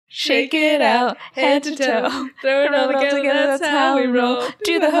Shake it out, head to toe. Throw it all together, that's how we roll.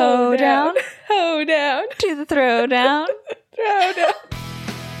 Do the hoe down. Hoe down. Do the throw down. Throw down.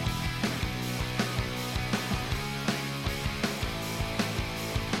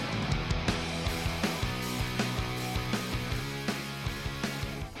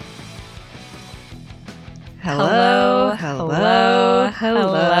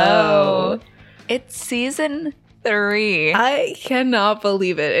 Hello. It's season 3. I cannot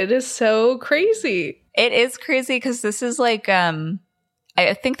believe it. It is so crazy. It is crazy because this is like, I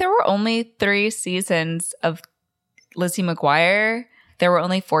think there were only 3 seasons of Lizzie McGuire. There were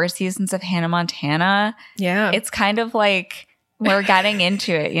only 4 seasons of Hannah Montana. Yeah. It's kind of like we're getting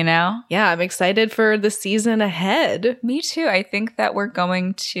into it, you know? Yeah, I'm excited for the season ahead. Me too. I think that we're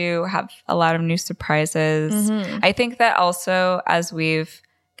going to have a lot of new surprises. I think that also as we've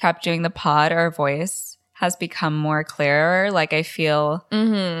kept doing the pod, our voice has become more clearer. Like I feel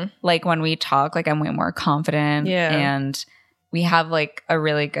like when we talk, like I'm way more confident. Yeah. And we have like a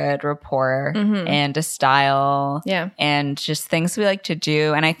really good rapport and a style. Yeah. And just things we like to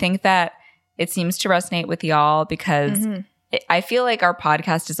do. And I think that it seems to resonate with y'all because I feel like our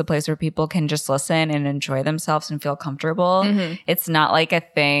podcast is a place where people can just listen and enjoy themselves and feel comfortable. It's not like a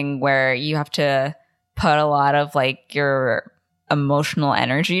thing where you have to put a lot of like your emotional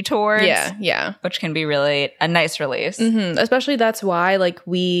energy towards. Yeah. Which can be really a nice release. Especially that's why like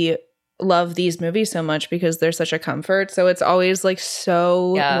we love these movies so much because they're such a comfort. So it's always like so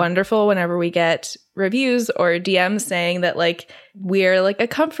wonderful whenever we get reviews or DMs saying that like we're like a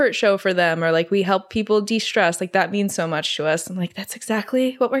comfort show for them or like we help people de-stress. Like that means so much to us. I'm like, that's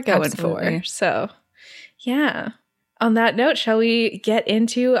exactly what we're going for. So yeah. On that note, shall we get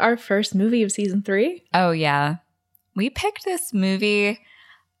into our first movie of season 3? Oh yeah. We picked this movie.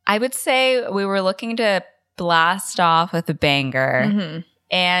 I would say we were looking to blast off with a banger.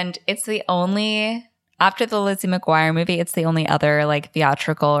 And it's the only, after the Lizzie McGuire movie, it's the only other like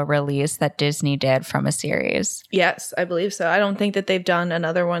theatrical release that Disney did from a series. Yes, I believe so. I don't think that they've done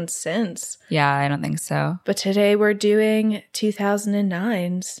another one since. Yeah, I don't think so. But today we're doing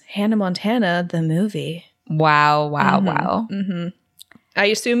 2009's Hannah Montana, the movie. Wow. I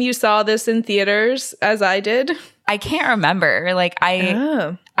assume you saw this in theaters as I did. I can't remember. Like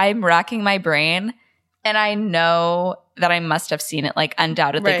I'm racking my brain and I know that I must have seen it like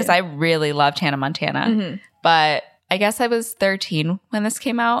undoubtedly because I really loved Hannah Montana. But I guess I was 13 when this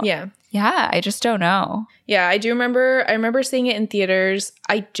came out. Yeah, I just don't know. Yeah, I do remember. I remember seeing it in theaters.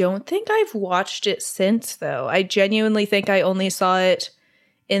 I don't think I've watched it since though. I genuinely think I only saw it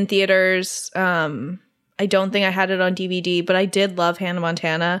in theaters. I don't think I had it on DVD, but I did love Hannah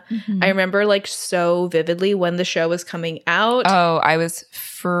Montana. I remember like so vividly when the show was coming out. Oh, I was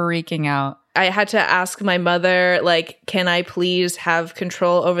freaking out. I had to ask my mother, like, can I please have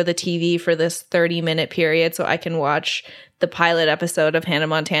control over the TV for this 30-minute period so I can watch the pilot episode of Hannah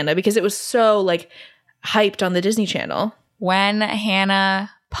Montana? Because it was so like hyped on the Disney Channel. When Hannah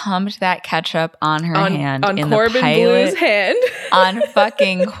pumped that ketchup on her hand on in Corbin the pilot, Blue's hand. on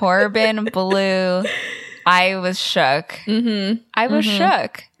fucking Corbin Blue, I was shook. I was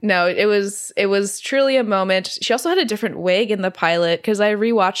shook. No, it was truly a moment. She also had a different wig in the pilot because I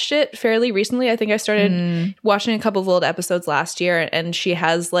rewatched it fairly recently. I think I started watching a couple of old episodes last year, and she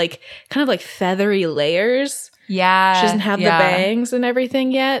has like kind of like feathery layers. Yeah, she doesn't have the bangs and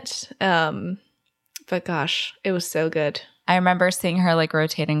everything yet. But gosh, it was so good. I remember seeing her like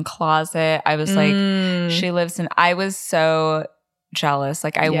rotating closet. I was like, she lives in. I was so jealous.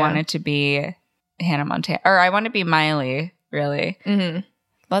 Like I wanted to be Hannah Montana, or I want to be Miley. Really.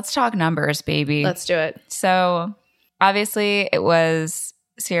 Let's talk numbers, baby. Let's do it. So obviously it was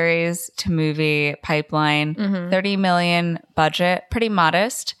series to movie pipeline, 30 million budget, pretty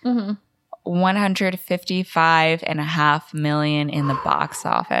modest, 155.5 million in the box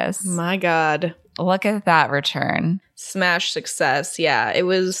office. My God. Look at that return. Smash success. Yeah, it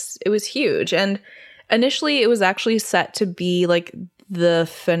was huge. And initially it was actually set to be like the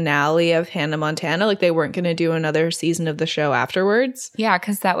finale of Hannah Montana. Like they weren't going to do another season of the show afterwards. Yeah,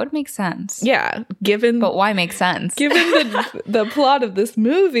 because that would make sense. Yeah, but why make sense? Given the plot of this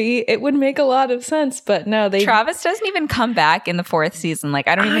movie, it would make a lot of sense. But no, Travis doesn't even come back in the 4th season. Like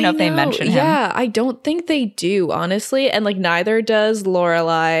I don't even know if they mention him. Yeah, I don't think they do, honestly. And like neither does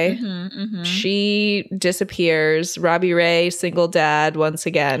Lorelai. She disappears. Robbie Ray, single dad once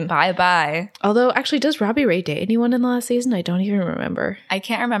again. Bye. Although actually, does Robbie Ray date anyone in the last season? I don't even remember. I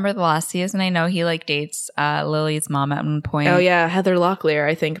can't remember the last season. I know he like dates Lily's mom at one point. Oh yeah, Heather Locklear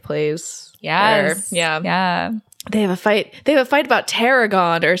I think plays. Yes. Her. Yeah. They have a fight. They have a fight about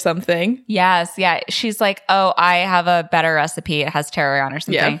tarragon or something. Yes. Yeah. She's like, oh, I have a better recipe. It has tarragon or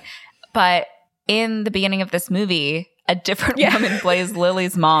something. Yeah. But in the beginning of this movie, a different woman plays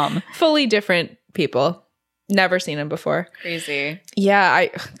Lily's mom. Fully different people. Never seen him before. Crazy. Yeah.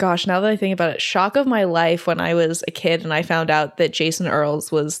 Gosh, now that I think about it, shock of my life when I was a kid and I found out that Jason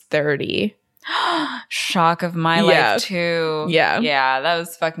Earls was 30. Shock of my life too. Yeah. Yeah, that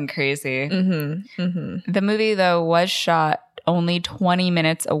was fucking crazy. The movie, though, was shot only 20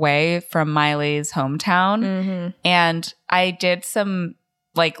 minutes away from Miley's hometown. And I did some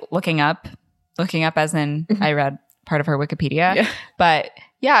looking up as in I read part of her Wikipedia. Yeah. But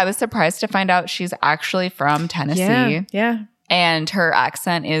yeah, I was surprised to find out she's actually from Tennessee. Yeah. And her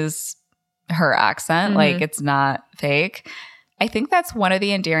accent is her accent. Like, it's not fake. I think that's one of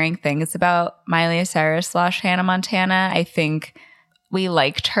the endearing things about Miley Cyrus / Hannah Montana. I think we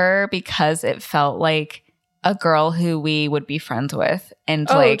liked her because it felt like a girl who we would be friends with. And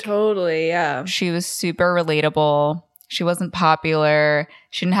totally, yeah. She was super relatable. She wasn't popular.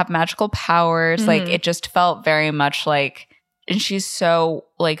 She didn't have magical powers. Like, it just felt very much like, and she's so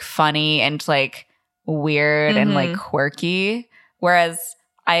funny and weird and quirky. Whereas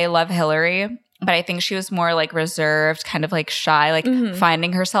I love Hillary, but I think she was more reserved, kind of shy,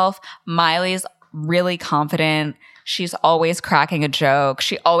 finding herself. Miley's really confident. She's always cracking a joke.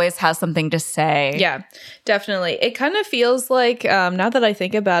 She always has something to say. Yeah, definitely. It kind of feels like, now that I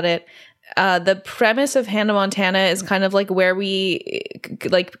think about it, the premise of Hannah Montana is kind of where we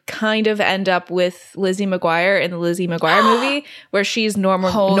kind of end up with Lizzie McGuire in the Lizzie McGuire movie, where she's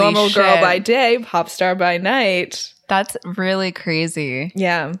normal girl by day, pop star by night. That's really crazy.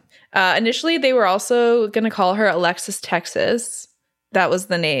 Yeah. Initially, they were also going to call her Alexis Texas. That was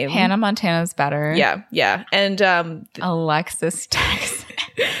the name. Hannah Montana's better. Yeah. And Alexis Texas.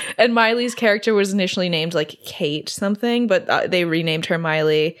 And Miley's character was initially named Kate something, but they renamed her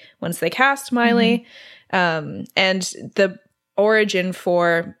Miley once they cast Miley. And the origin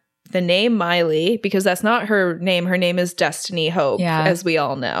for the name Miley, because that's not her name is Destiny Hope, as we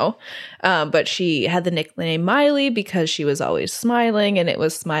all know, but she had the nickname Miley because she was always smiling, and it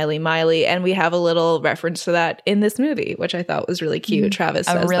was Smiley Miley, and we have a little reference to that in this movie, which I thought was really cute. Travis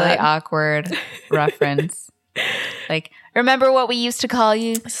says a really that. Awkward reference. Remember what we used to call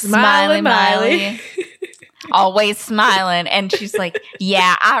you? Smiley Miley. Always smiling. And she's like,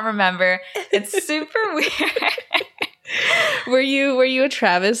 yeah, I remember. It's super weird. Were you a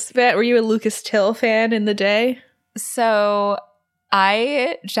Travis fan? Were you a Lucas Till fan in the day? So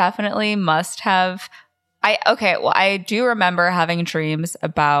I definitely must have. I do remember having dreams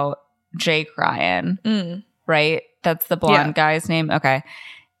about Jake Ryan, right? That's the blonde guy's name. Okay.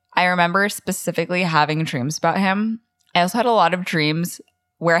 I remember specifically having dreams about him. I also had a lot of dreams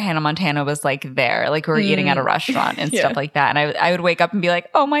where Hannah Montana was there. We were eating at a restaurant and stuff like that. And I would wake up and be like,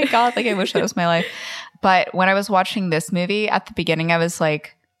 oh my God, I wish that was my life. But when I was watching this movie, at the beginning, I was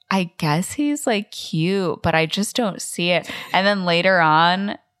like, I guess he's cute, but I just don't see it. And then later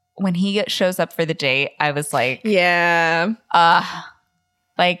on, when he shows up for the date, I was like, yeah.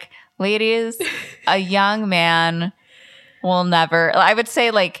 Ladies, a young man will never, I would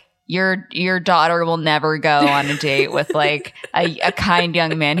say your daughter will never go on a date with a kind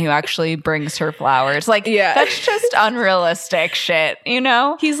young man who actually brings her flowers. That's just unrealistic shit, you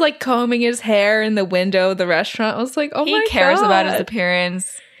know? He's combing his hair in the window of the restaurant. I was like, oh my God. He cares about his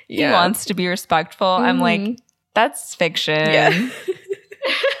appearance. Yeah. He wants to be respectful. I'm like, that's fiction. Yeah.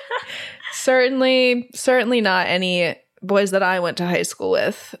 Certainly not any boys that I went to high school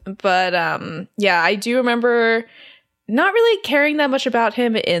with. But I do remember not really caring that much about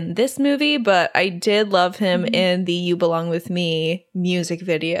him in this movie, but I did love him in the You Belong With Me music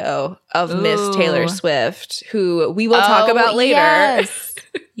video of Miss Taylor Swift, who we will talk about later.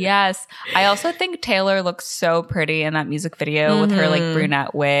 Yes. I also think Taylor looks so pretty in that music video with her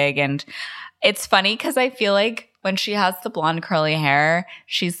brunette wig. And it's funny because I feel when she has the blonde curly hair,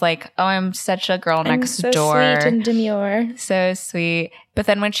 she's like, oh, I'm such a girl next door. So sweet and demure. So sweet. But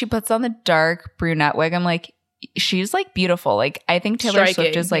then when she puts on the dark brunette wig, I'm like, she's beautiful. I think Taylor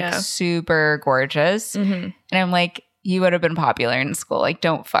Swift is super gorgeous. And I'm like, you would have been popular in school.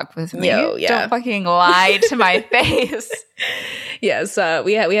 Don't fuck with me. Don't fucking lie to my face. Yes,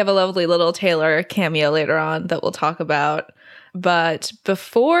 we have a lovely little Taylor cameo later on that we'll talk about. But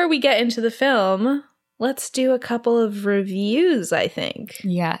before we get into the film, let's do a couple of reviews, I think.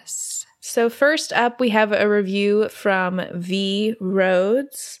 Yes. So first up, we have a review from V.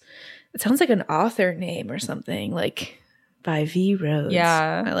 Rhodes. It sounds like an author name or something, by V. Rhodes.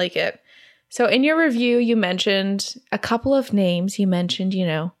 Yeah. I like it. So in your review, you mentioned a couple of names. You mentioned,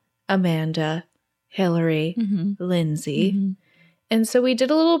 Amanda Hillary, Lindsay. And so we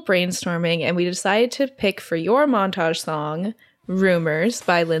did a little brainstorming and we decided to pick for your montage song, Rumors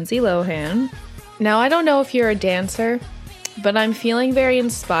by Lindsay Lohan. Now, I don't know if you're a dancer, but I'm feeling very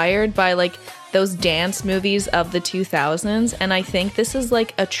inspired by like those dance movies of the 2000s. And I think this is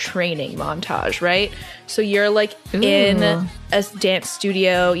like a training montage, right? So you're like in a dance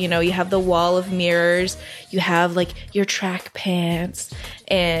studio, you know, you have the wall of mirrors, you have like your track pants,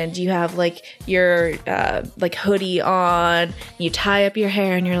 and you have like your like hoodie on, you tie up your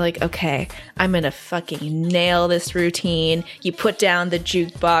hair and you're like, okay, I'm gonna fucking nail this routine. You put down the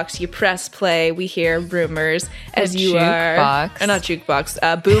jukebox, you press play, we hear Rumors as you are, not jukebox,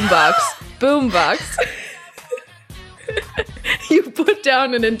 boombox, boombox. You put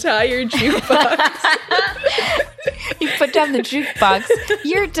down an entire jukebox. You put down the jukebox,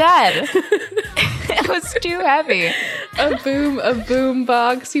 you're dead. It was too heavy. A boom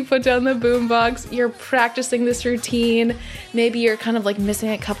box. You put down the boom box. You're practicing this routine. Maybe you're kind of like missing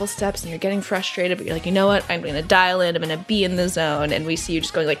a couple steps and you're getting frustrated, but you're like, you know what? I'm going to dial in. I'm going to be in the zone. And we see you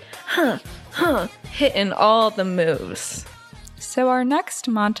just going like, hitting all the moves. So our next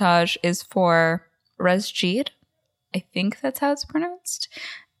montage is for Resjeed. I think that's how it's pronounced.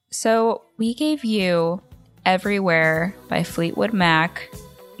 So we gave you Everywhere by Fleetwood Mac.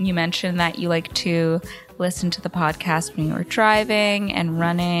 You mentioned that you like to listen to the podcast when you were driving and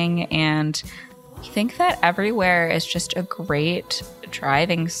running, and you think that Everywhere is just a great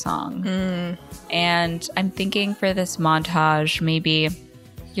driving song. And I'm thinking for this montage, maybe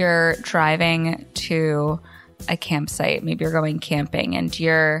you're driving to a campsite, maybe you're going camping, and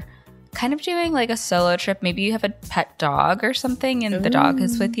you're kind of doing like a solo trip. Maybe you have a pet dog or something and the dog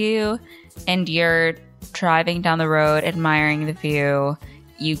is with you, and you're driving down the road admiring the view.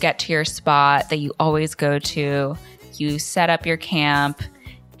 You get to your spot that you always go to. You set up your camp,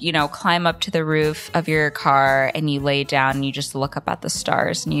 you know, climb up to the roof of your car and you lay down and you just look up at the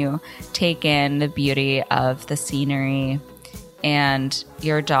stars and you take in the beauty of the scenery. And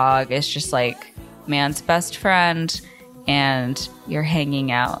your dog is just like man's best friend, and you're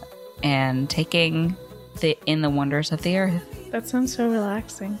hanging out and taking in the wonders of the earth. That sounds so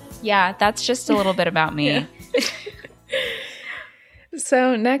relaxing. Yeah, that's just a little bit about me.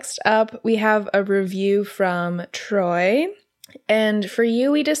 So next up, we have a review from Troy. And for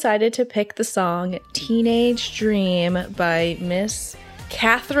you, we decided to pick the song Teenage Dream by Miss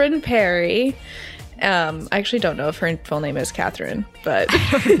Catherine Perry. I actually don't know if her full name is Catherine, but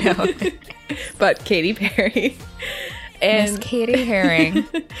I don't know. But Katy Perry. And Miss Katy Herring.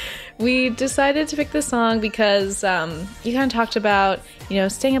 We decided to pick this song because you kind of talked about, you know,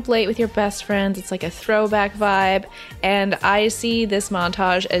 staying up late with your best friends. It's like a throwback vibe. And I see this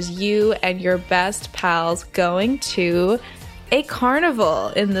montage as you and your best pals going to a carnival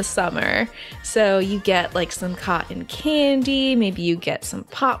in the summer. So you get like some cotton candy, maybe you get some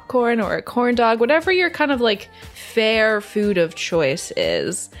popcorn or a corn dog, whatever your kind of like fair food of choice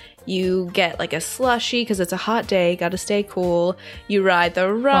is. You get like a slushie because it's a hot day, gotta stay cool. You ride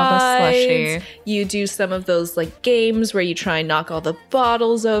the rides. You do some of those like games where you try and knock all the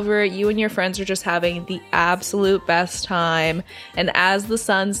bottles over. You and your friends are just having the absolute best time. And as the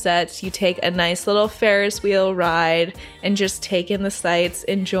sun sets, you take a nice little Ferris wheel ride and just take in the sights,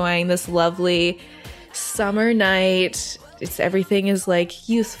 enjoying this lovely summer night. Everything is like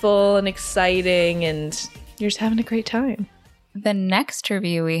youthful and exciting, and you're just having a great time. The next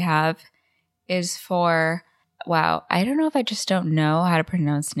review we have is for, wow, I don't know if I just don't know how to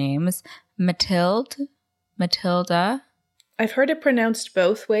pronounce names. Matilda. I've heard it pronounced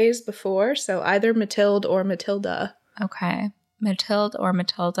both ways before, so either Matilde or Matilda. Okay. Matilde or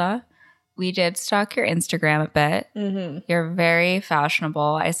Matilda. We did stalk your Instagram a bit. Mm-hmm. You're very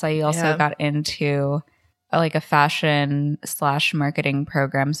fashionable. I saw you also got into like a fashion / marketing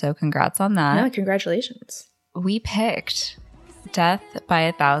program, so congrats on that. Yeah, congratulations. We picked Death by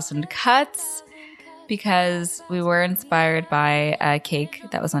a Thousand Cuts because we were inspired by a cake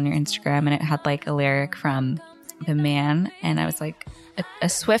that was on your Instagram, and it had like a lyric from The Man, and I was like a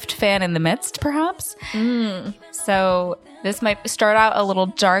Swift fan in the midst, perhaps. So this might start out a little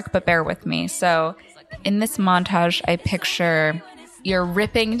dark, but bear with me. So in this montage, I picture you're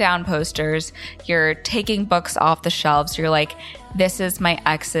ripping down posters, you're taking books off the shelves, you're like, this is my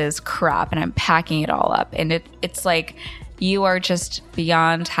ex's crap, and I'm packing it all up, and it's like you are just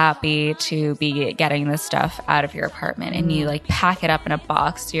beyond happy to be getting this stuff out of your apartment, and you like pack it up in a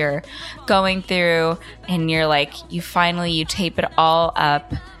box. You're going through and you're like, you tape it all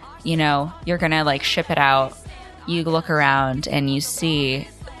up, you know, you're gonna like ship it out. You look around and you see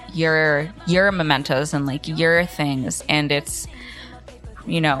your mementos and like your things, and it's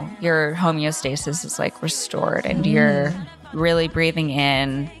your homeostasis is like restored and you're really breathing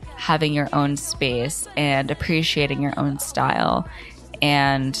in, having your own space and appreciating your own style.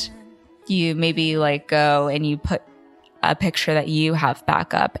 And you maybe like go and you put a picture that you have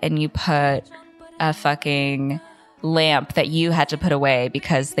back up and you put a fucking lamp that you had to put away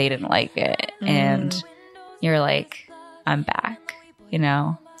because they didn't like it. And you're like, I'm back,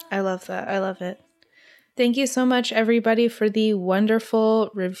 I love that. I love it. Thank you so much, everybody, for the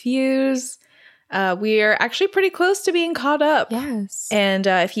wonderful reviews. We are actually pretty close to being caught up. Yes. And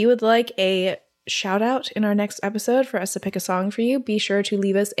if you would like a shout out in our next episode for us to pick a song for you, be sure to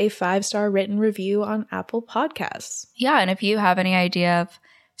leave us a 5-star written review on Apple Podcasts. Yeah. And if you have any idea of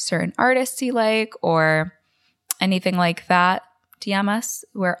certain artists you like or anything like that, DM us.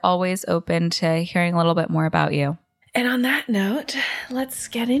 We're always open to hearing a little bit more about you. And on that note, let's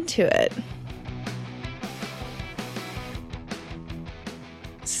get into it.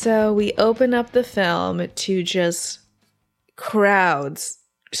 So we open up the film to just crowds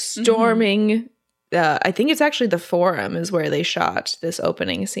storming. I think it's actually the Forum is where they shot this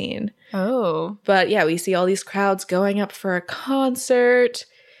opening scene. Oh. But yeah, we see all these crowds going up for a concert.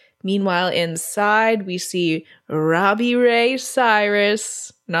 Meanwhile, inside, we see Robbie Ray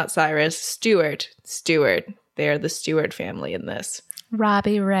Stewart. They are the Stewart family in this.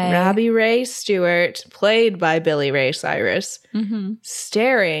 Robbie Ray Stewart, played by Billy Ray Cyrus,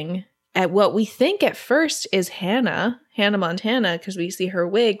 staring at what we think at first is Hannah Montana, because we see her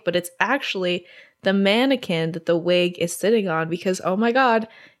wig, but it's actually the mannequin that the wig is sitting on because, oh my God,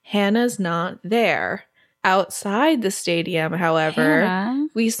 Hannah's not there. Outside the stadium, however,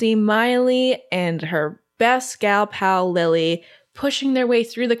 we see Miley and her best gal pal, Lily, pushing their way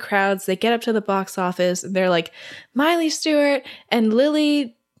through the crowds. They get up to the box office and they're like, Miley Stewart and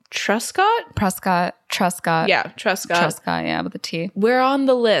Lily Truscott? Truscott. Yeah, Truscott, yeah, with a T. We're on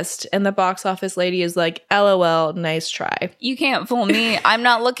the list. And the box office lady is like, LOL, nice try. You can't fool me. I'm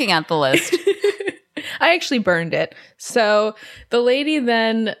not looking at the list. I actually burned it. So the lady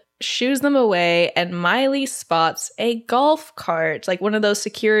then shoos them away and Miley spots a golf cart, like one of those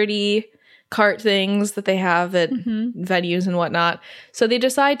security cart things that they have at venues and whatnot. So they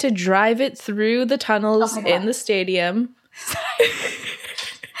decide to drive it through the tunnels in the stadium.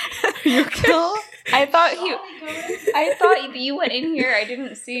 You okay? I thought you went in here. I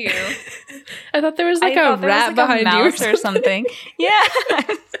didn't see you. I thought there was like a rat behind you or something. Yeah, I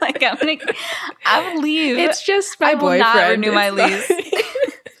was like, I will leave. It's just my boyfriend. I will not renew my lease.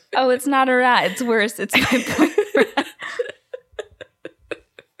 Oh, it's not a rat. It's worse. It's my boyfriend.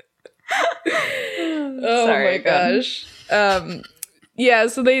 Oh my gosh. Yeah,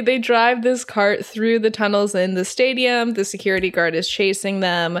 so they drive this cart through the tunnels in the stadium. The security guard is chasing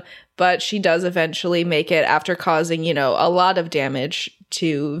them, but she does eventually make it after causing, a lot of damage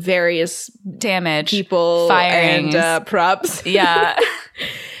to various people, firings, and props. Yeah.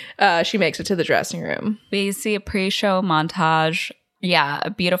 She makes it to the dressing room. We see a pre-show montage. Yeah, a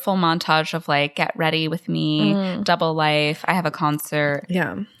beautiful montage of like, get ready with me, double life, I have a concert.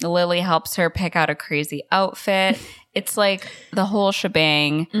 Yeah. Lily helps her pick out a crazy outfit. It's like the whole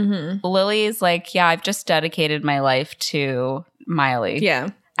shebang. Lily's like, yeah, I've just dedicated my life to Miley. Yeah.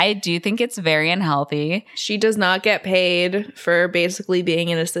 I do think it's very unhealthy. She does not get paid for basically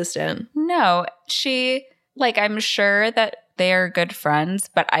being an assistant. No, I'm sure that they are good friends,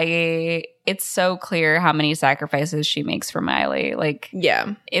 but it's so clear how many sacrifices she makes for Miley. Like,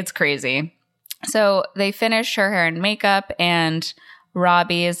 yeah, it's crazy. So they finish her hair and makeup, and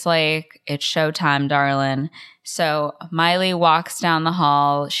Robbie is like, it's showtime, darling. So Miley walks down the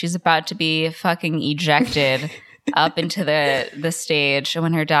hall. She's about to be fucking ejected up into the stage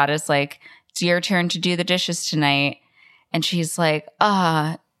when her dad is like, it's your turn to do the dishes tonight. And she's like,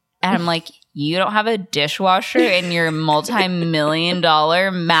 and I'm like, you don't have a dishwasher in your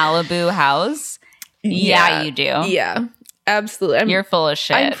multi-million-dollar Malibu house? Yeah, you do. Yeah, absolutely. You're full of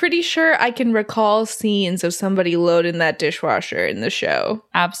shit. I'm pretty sure I can recall scenes of somebody loading that dishwasher in the show.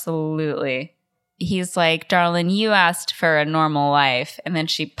 Absolutely. He's like, darling, you asked for a normal life. And then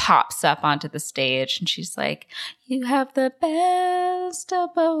she pops up onto the stage and she's like, you have the best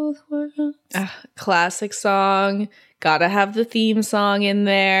of both worlds. Classic song. Gotta have the theme song in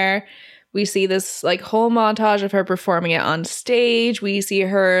there. We see this like whole montage of her performing it on stage. We see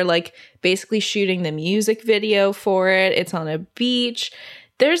her like basically shooting the music video for it. It's on a beach.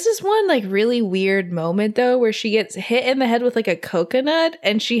 There's this one like really weird moment though where she gets hit in the head with like a coconut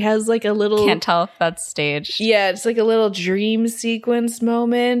and she has like a little... Can't tell if that's staged. Yeah, it's like a little dream sequence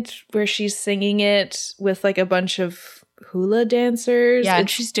moment where she's singing it with like a bunch of hula dancers. Yeah, and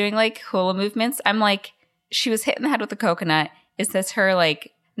she's doing like hula movements. I'm like, she was hit in the head with a coconut is this her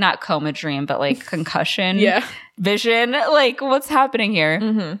like not coma dream, but like concussion vision? Like what's happening here?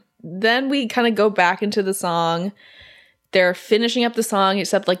 Mm-hmm. Then we kind of go back into the song. They're finishing up the song,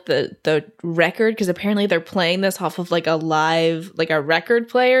 except like the record, because apparently they're playing this off of like a live, like a record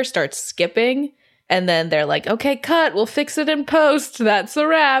player starts skipping. And then they're like, okay, cut. We'll fix it in post. That's a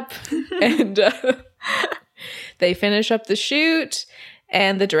wrap. And they finish up the shoot.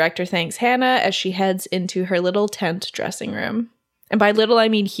 And the director thanks Hannah as she heads into her little tent dressing room. And by little, I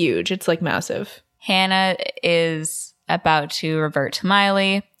mean huge. It's like massive. Hannah is about to revert to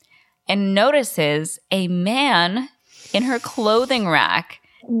Miley and notices a man in her clothing rack.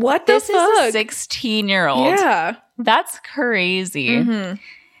 What the fuck? This is a 16-year-old. Yeah. That's crazy. Mm-hmm.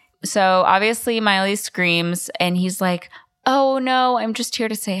 So obviously Miley screams and he's like, oh no, I'm just here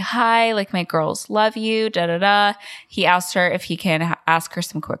to say hi. Like my girls love you, da da da. He asks her if he can ask her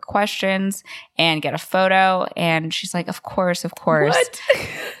some quick questions and get a photo. And she's like, of course, of course.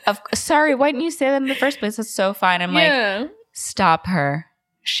 What? Sorry, why didn't you say that in the first place? That's so fine. I'm like, stop her.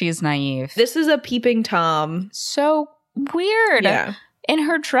 She's naive. This is a peeping Tom. So weird. Yeah. In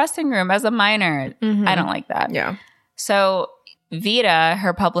her dressing room as a minor. Mm-hmm. I don't like that. Yeah. So Vita,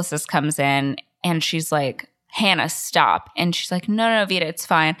 her publicist, comes in and she's like, Hannah, stop. And she's like, no, Vita, it's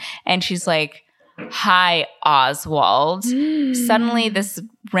fine. And she's like, hi, Oswald. Suddenly, this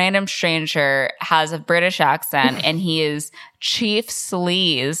random stranger has a British accent and he is Chief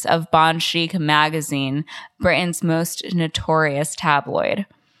Sleaze of Bon Chic magazine, Britain's most notorious tabloid.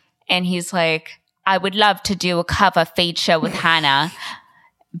 And he's like, I would love to do a cover feature with Hannah.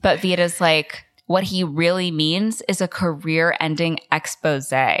 But Vita's like, what he really means is a career-ending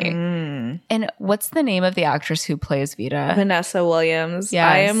expose. And what's the name of the actress who plays Vita? Vanessa Williams. Yes.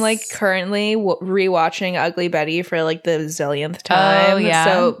 I am like currently rewatching Ugly Betty for like the zillionth time. Oh, yeah.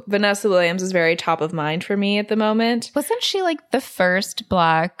 So Vanessa Williams is very top of mind for me at the moment. Wasn't she like the first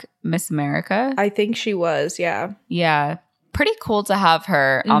Black Miss America? I think she was, yeah. Yeah. Pretty cool to have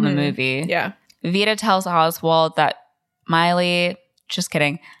her on the movie. Yeah. Vita tells Oswald that Miley, just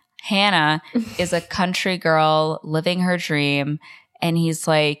kidding, Hannah is a country girl living her dream. And he's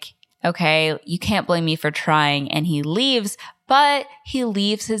like, okay, you can't blame me for trying. And he leaves, but he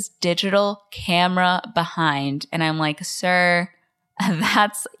leaves his digital camera behind. And I'm like, sir,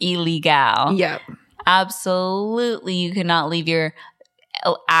 that's illegal. Yep. Absolutely. You cannot leave your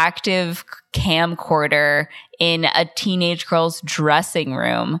active camcorder in a teenage girl's dressing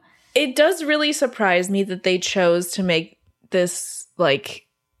room. It does really surprise me that they chose to make this like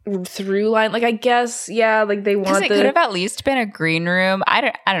through line. Like I guess, yeah, like they want it could have at least been a green room.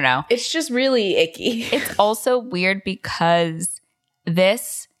 I don't know. It's just really icky. It's also weird because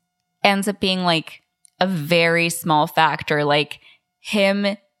this ends up being like a very small factor. Like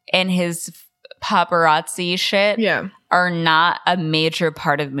him and his paparazzi shit are not a major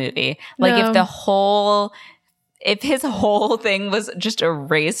part of the movie. Like if his whole thing was just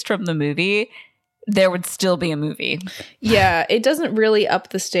erased from the movie, there would still be a movie. Yeah, it doesn't really up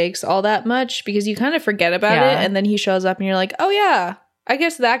the stakes all that much because you kind of forget about it and then he shows up and you're like, oh yeah, I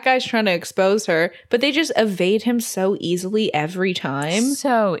guess that guy's trying to expose her. But they just evade him so easily every time.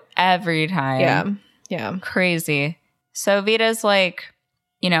 So every time. Yeah. Crazy. So Vita's like,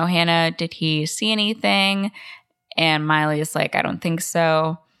 Hannah, did he see anything? And Miley's like, I don't think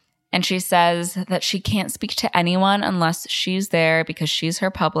so. And she says that she can't speak to anyone unless she's there because she's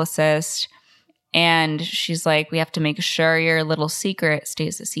her publicist. And she's like, we have to make sure your little secret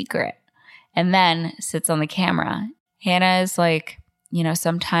stays a secret. And then sits on the camera. Hannah is like,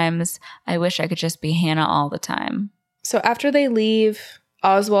 sometimes I wish I could just be Hannah all the time. So after they leave,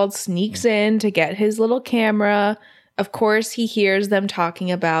 Oswald sneaks in to get his little camera. Of course, he hears them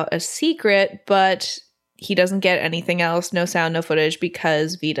talking about a secret, but he doesn't get anything else. No sound, no footage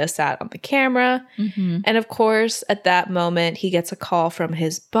because Vita sat on the camera. Mm-hmm. And of course, at that moment, he gets a call from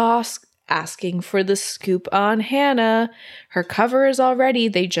his boss asking for the scoop on Hannah. Her cover is all ready.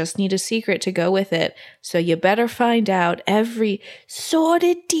 They just need a secret to go with it. So you better find out every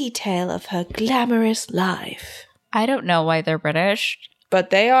sordid detail of her glamorous life. I don't know why they're British. But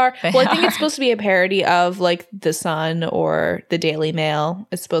they are. I think it's supposed to be a parody of like The Sun or the Daily Mail.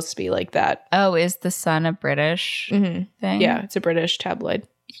 It's supposed to be like that. Oh, is The Sun a British thing? Yeah, it's a British tabloid.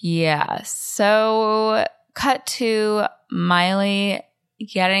 Yeah. So cut to Miley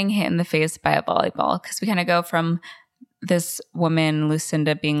getting hit in the face by a volleyball because we kind of go from this woman,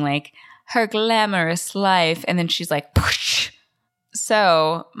 Lucinda, being like, her glamorous life. And then she's like, push.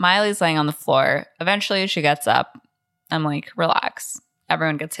 So Miley's laying on the floor. Eventually she gets up. I'm like, relax.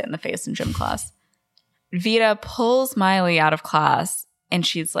 Everyone gets hit in the face in gym class. Vita pulls Miley out of class and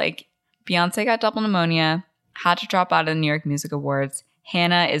she's like, Beyonce got double pneumonia. had to drop out of the New York Music Awards.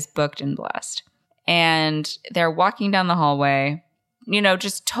 Hannah is booked and blessed. And they're walking down the hallway, you know,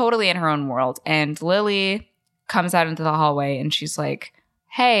 just totally in her own world. And Lily comes out into the hallway and she's like,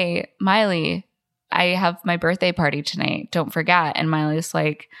 hey, Miley, I have my birthday party tonight. Don't forget. And Miley's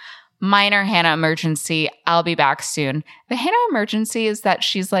like, minor Hannah emergency. I'll be back soon. The Hannah emergency is that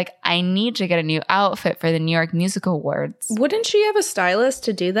she's like, I need to get a new outfit for the New York Music Awards. Wouldn't she have a stylist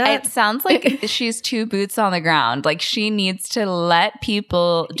to do that? It sounds like she's two boots on the ground. Like she needs to let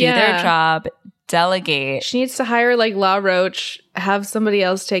people do their job, delegate. She needs to hire like La Roche, have somebody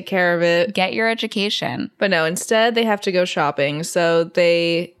else take care of it. Get your education. But no, instead they have to go shopping. So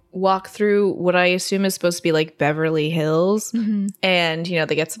they walk through what I assume is supposed to be like Beverly Hills. Mm-hmm. And, you know,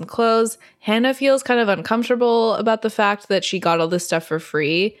 they get some clothes. Hannah feels kind of uncomfortable about the fact that she got all this stuff for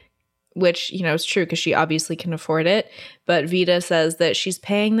free, which, you know, is true because she obviously can afford it. But Vita says that she's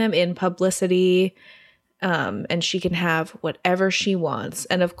paying them in publicity and she can have whatever she wants.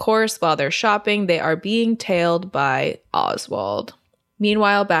 And of course, while they're shopping, they are being tailed by Oswald.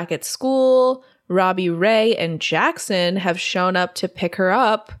 Meanwhile, back at school, Robbie Ray and Jackson have shown up to pick her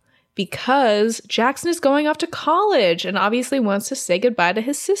up because Jackson is going off to college and obviously wants to say goodbye to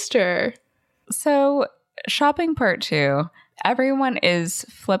his sister. So, shopping part 2. Everyone is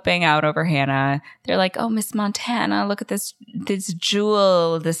flipping out over Hannah. They're like, oh, Miss Montana, look at this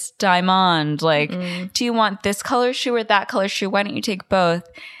jewel, this diamond. Like, do you want this color shoe or that color shoe? Why don't you take both?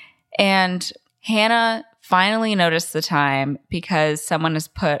 And Hannah finally noticed the time because someone has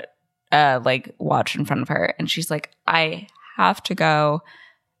put like watch in front of her. And she's like, I have to go.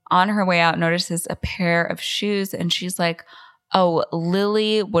 On her way out, notices a pair of shoes. And she's like, oh,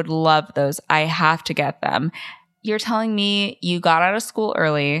 Lily would love those. I have to get them. You're telling me you got out of school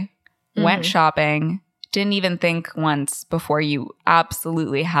early, went shopping, didn't even think once before you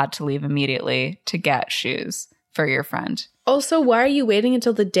absolutely had to leave immediately to get shoes for your friend. Also, why are you waiting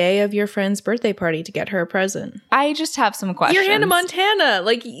until the day of your friend's birthday party to get her a present? I just have some questions. You're Hannah Montana.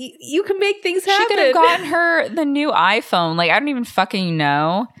 Like, you can make things happen. She could have gotten her the new iPhone. Like, I don't even fucking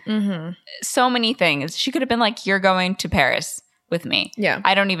know. Mm-hmm. So many things. She could have been like, you're going to Paris with me. Yeah.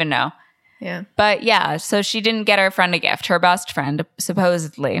 I don't even know. Yeah. But yeah, so she didn't get her friend a gift. Her best friend,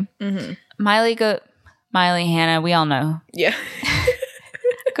 supposedly. Mm-hmm. Miley, Hannah, we all know. Yeah.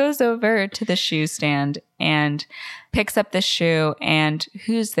 Goes over to the shoe stand and picks up the shoe, and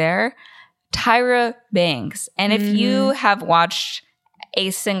who's there? Tyra Banks. And if you have watched a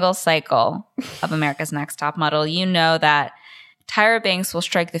single cycle of America's Next Top Model, you know that Tyra Banks will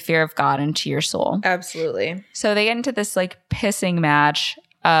strike the fear of God into your soul. Absolutely. So they get into this like pissing match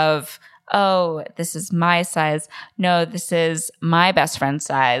of, oh, this is my size. No, this is my best friend's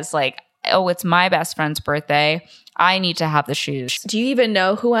size. Like, oh, it's my best friend's birthday. I need to have the shoes. Do you even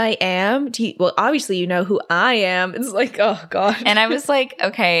know who I am? Well, obviously you know who I am. It's like, oh, God. And I was like,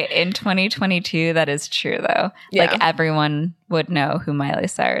 okay, in 2022, that is true, though. Yeah. Like, everyone would know who Miley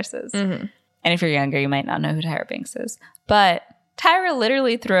Cyrus is. Mm-hmm. And if you're younger, you might not know who Tyra Banks is. But Tyra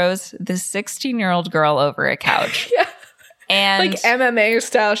literally throws this 16-year-old girl over a couch. Yeah. And like MMA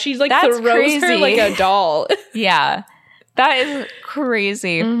style. She's like throws crazy. her like a doll. Yeah. That is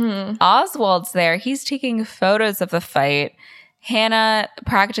crazy. Mm-hmm. Oswald's there. He's taking photos of the fight. Hannah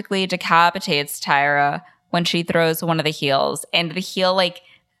practically decapitates Tyra when she throws one of the heels. And the heel, like,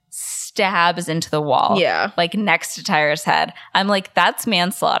 stabs into the wall. Yeah. Like, next to Tyra's head. I'm like, that's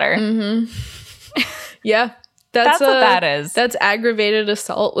manslaughter. Mm-hmm. Yeah. That's what that is. That's aggravated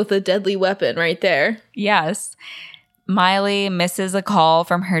assault with a deadly weapon right there. Yes. Miley misses a call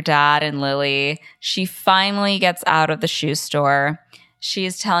from her dad and Lily. She finally gets out of the shoe store.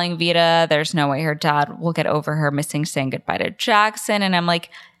 She's telling Vita there's no way her dad will get over her missing saying goodbye to Jackson. And I'm like,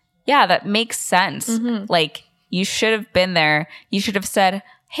 yeah, that makes sense. Mm-hmm. Like, you should have been there. You should have said,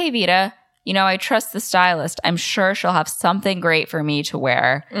 hey, Vita, you know, I trust the stylist. I'm sure she'll have something great for me to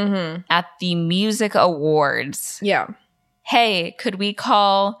wear at the music awards. Yeah. Hey, could we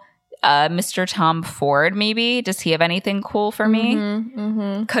call Mr. Tom Ford, maybe? Does he have anything cool for me?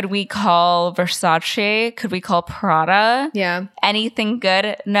 Could we call Versace? Could we call Prada? Yeah. Anything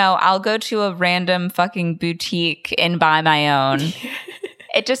good? No, I'll go to a random fucking boutique and buy my own.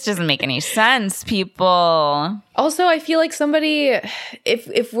 It just doesn't make any sense, people. Also, I feel like somebody,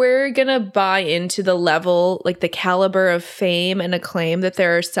 if we're gonna buy into the level, like the caliber of fame and acclaim that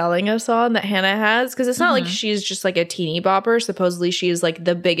they're selling us on that Hannah has, because it's not like she's just like a teeny bopper. Supposedly she's like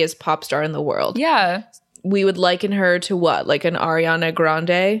the biggest pop star in the world. Yeah. We would liken her to what? Like an Ariana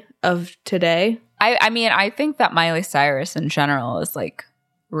Grande of today? I mean, I think that Miley Cyrus in general is like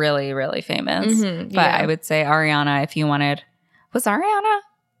really, really famous. But I would say Ariana, if you wanted... Was Ariana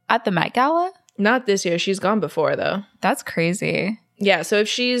at the Met Gala? Not this year. She's gone before, though. That's crazy. Yeah, so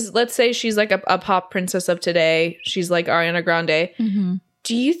if let's say she's like a pop princess of today, she's like Ariana Grande. Mm-hmm.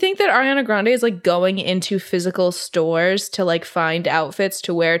 Do you think that Ariana Grande is like going into physical stores to like find outfits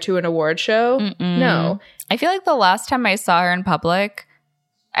to wear to an award show? Mm-mm. No. I feel like the last time I saw her in public,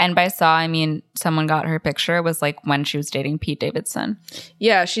 and by saw, I mean someone got her picture, was like when she was dating Pete Davidson.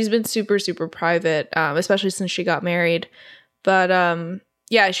 Yeah, she's been super, super private, especially since she got married. But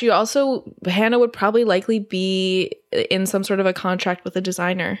yeah, Hannah would probably likely be in some sort of a contract with a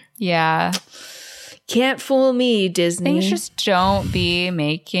designer. Yeah. Can't fool me, Disney. Things just don't be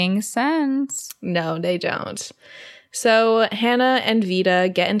making sense. No, they don't. So Hannah and Vita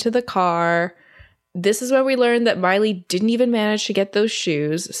get into the car. This is where we learn that Miley didn't even manage to get those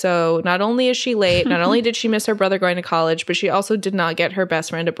shoes. So not only is she late, not only did she miss her brother going to college, but she also did not get her best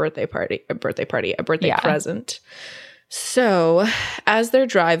friend a birthday present. So, as they're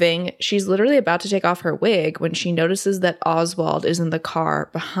driving, she's literally about to take off her wig when she notices that Oswald is in the car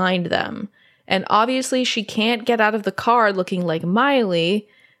behind them. And obviously, she can't get out of the car looking like Miley,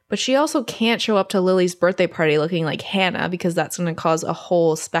 but she also can't show up to Lily's birthday party looking like Hannah because that's going to cause a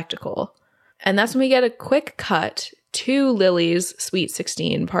whole spectacle. And that's when we get a quick cut to Lily's Sweet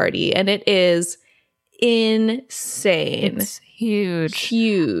 16 party, and it is insane. It's huge.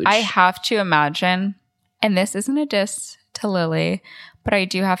 Huge. I have to imagine... And this isn't a diss to Lily, but I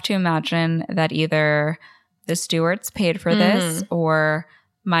do have to imagine that either the Stewarts paid for this or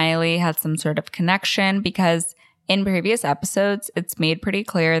Miley had some sort of connection, because in previous episodes, it's made pretty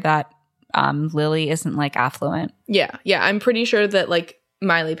clear that Lily isn't like affluent. Yeah. I'm pretty sure that like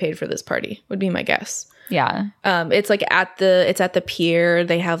Miley paid for this party would be my guess. Yeah. It's like at the pier.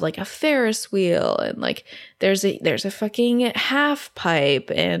 They have like a Ferris wheel, and like there's a fucking half pipe,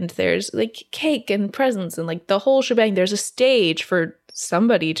 and there's like cake and presents and like the whole shebang. There's a stage for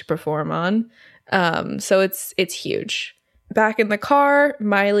somebody to perform on. So it's huge. Back in the car,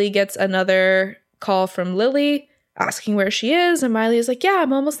 Miley gets another call from Lily asking where she is, and Miley is like, "Yeah,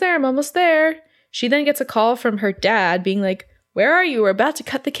 I'm almost there. She then gets a call from her dad being like, "Where are you? We're about to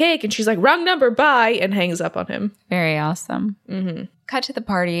cut the cake." And she's like, "Wrong number, bye," and hangs up on him. Very awesome. Mm-hmm. Cut to the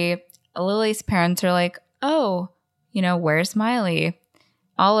party. Lily's parents are like, "Oh, where's Miley?"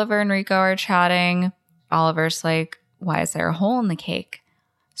 Oliver and Rico are chatting. Oliver's like, "Why is there a hole in the cake?"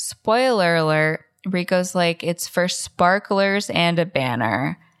 Spoiler alert, Rico's like, "It's for sparklers and a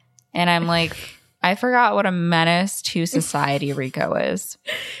banner." And I'm like... I forgot what a menace to society Rico is.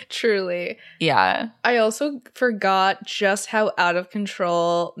 Truly. Yeah. I also forgot just how out of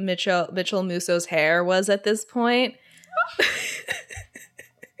control Mitchell Musso's hair was at this point.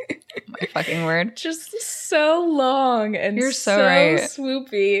 My fucking word. Just so long and You're so right.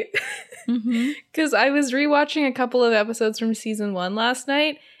 Swoopy. Because I was rewatching a couple of episodes from season 1 last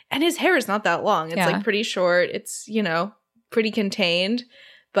night, and his hair is not that long. It's like pretty short. It's, pretty contained.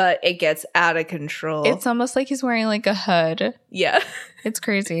 But it gets out of control. It's almost like he's wearing like a hood. Yeah. It's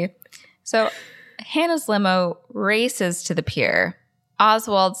crazy. So Hannah's limo races to the pier.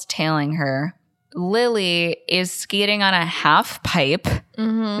 Oswald's tailing her. Lily is skating on a half pipe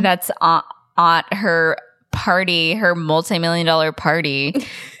that's at her party, her multi-million-dollar party.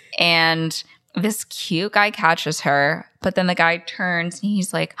 And this cute guy catches her. But then the guy turns and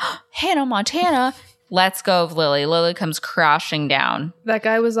he's like, "Hannah Montana. Let's go of Lily." Lily comes crashing down. That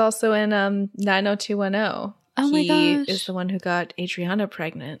guy was also in 90210. Oh my gosh. He is the one who got Adriana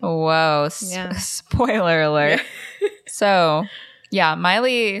pregnant. Whoa. Yeah. Spoiler alert. Yeah. So, yeah,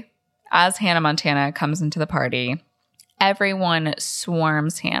 Miley as Hannah Montana comes into the party. Everyone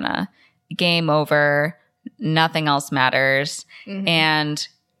swarms Hannah. Game over. Nothing else matters. And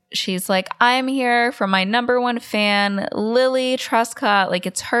she's like, "I'm here for my number one fan, Lily Truscott. Like,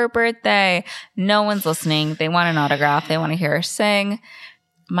 it's her birthday." No one's listening. They want an autograph. They want to hear her sing.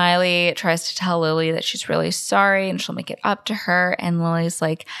 Miley tries to tell Lily that she's really sorry and she'll make it up to her. And Lily's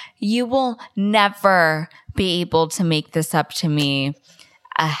like, "You will never be able to make this up to me."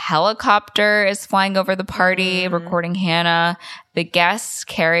 A helicopter is flying over the party, recording Hannah. The guests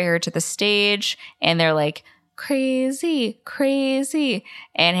carry her to the stage, and they're like, "Crazy, crazy."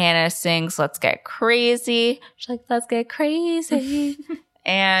 And Hannah sings, "Let's get crazy." She's like, "Let's get crazy."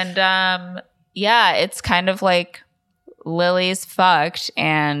 And yeah, it's kind of like Lily's fucked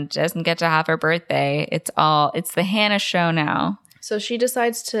and doesn't get to have her birthday. It's the Hannah show now. So she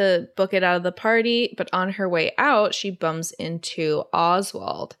decides to book it out of the party, but on her way out, she bumps into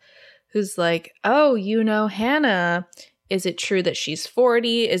Oswald, who's like, "Oh, Hannah. Is it true that she's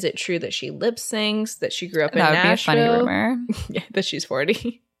 40? Is it true that she lip syncs? That she grew up in Nashville?" That would be a funny rumor. Yeah, that she's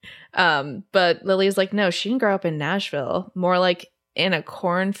 40. But Lily's like, "No, she didn't grow up in Nashville. More like in a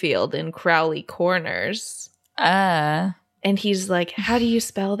cornfield in Crowley Corners. And he's like, how do you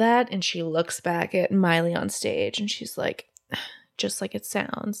spell that? And she looks back at Miley on stage and she's like, just like it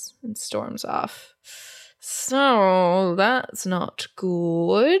sounds, and storms off. So that's not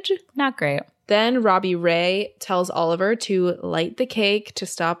good. Not great. Then Robbie Ray tells Oliver to light the cake to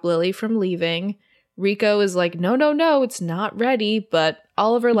stop Lily from leaving. Rico is like, no, it's not ready. But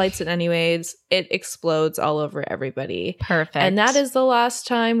Oliver lights it anyways. It explodes all over everybody. Perfect. And that is the last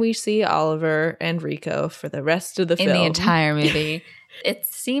time we see Oliver and Rico for the rest of the film. In the entire movie. It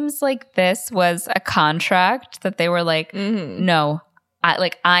seems like this was a contract that they were like, no,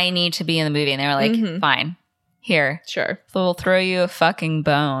 I need to be in the movie. And they were like, fine. Here. Sure. We'll throw you a fucking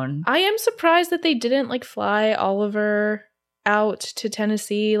bone. I am surprised that they didn't like fly Oliver out to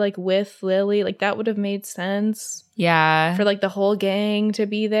Tennessee like with Lily. Like that would have made sense. Yeah. For like the whole gang to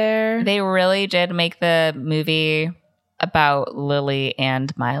be there. They really did make the movie about Lily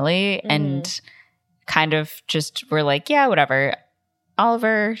and Miley and kind of just were like, yeah, whatever.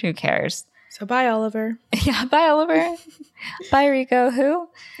 Oliver, who cares? So bye, Oliver. Yeah, bye, Oliver. Bye, Rico. Who?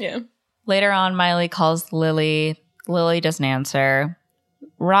 Yeah. Later on, Miley calls Lily. Lily doesn't answer.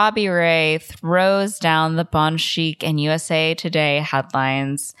 Robbie Ray throws down the Bon Chic and USA Today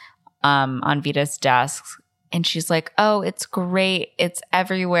headlines on Vita's desk. And she's like, oh, it's great. It's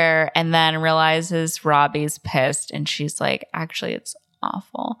everywhere. And then realizes Robbie's pissed. And she's like, actually, it's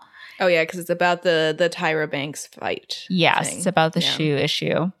awful. Oh, yeah, because it's about the Tyra Banks fight. Yes, thing. It's about the shoe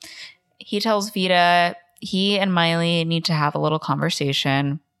issue. He tells Vita he and Miley need to have a little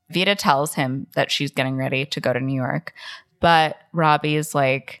conversation. Vita tells him that she's getting ready to go to New York. But Robbie is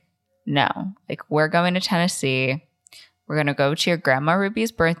like, no. Like, we're going to Tennessee. We're going to go to your Grandma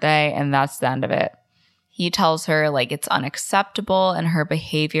Ruby's birthday, and that's the end of it. He tells her, like, it's unacceptable, and her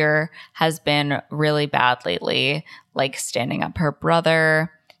behavior has been really bad lately. Like, standing up her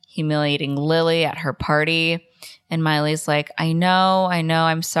brother, humiliating Lily at her party. And Miley's like, I know,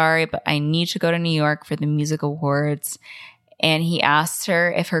 I'm sorry, but I need to go to New York for the music awards. And he asks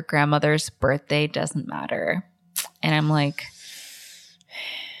her if her grandmother's birthday doesn't matter. And I'm like,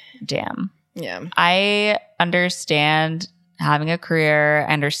 damn. Yeah. I understand having a career,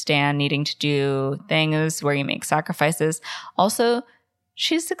 I understand needing to do things where you make sacrifices. Also,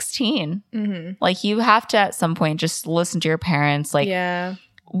 she's 16. Like, you have to at some point just listen to your parents. Like, yeah.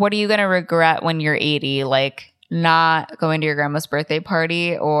 What are you going to regret when you're 80? Like, not going to your grandma's birthday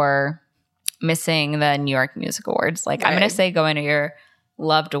party or missing the New York Music Awards. Like, right. I'm going to say going to your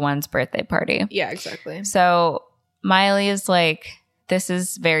loved one's birthday party. Yeah, exactly. So Miley is like, this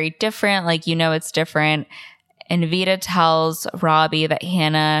is very different. Like, you know, it's different. And Vita tells Robbie that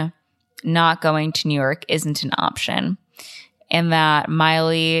Hannah not going to New York isn't an option. And that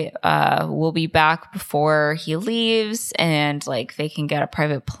Miley will be back before he leaves, and like they can get a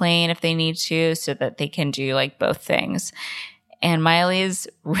private plane if they need to, so that they can do like both things. And Miley's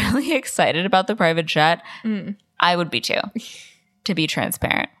really excited about the private jet. I would be too, to be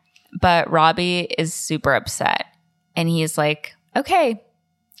transparent. But Robbie is super upset, and he's like, "Okay,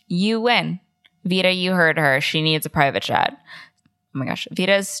 you win, Vita. You heard her. She needs a private jet." Oh my gosh.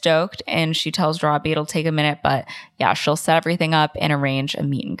 Vita is stoked, and she tells Robbie it'll take a minute, but yeah, she'll set everything up and arrange a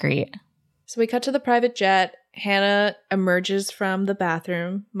meet and greet. So we cut to the private jet. Hannah emerges from the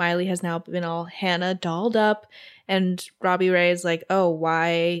bathroom. Miley has now been all Hannah dolled up, and Robbie Ray is like, oh,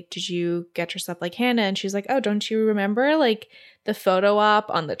 why did you get yourself like Hannah? And she's like, oh, don't you remember like the photo op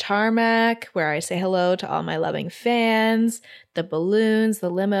on the tarmac where I say hello to all my loving fans, the balloons,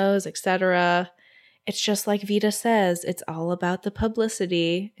 the limos, etc.? It's just like Vita says, it's all about the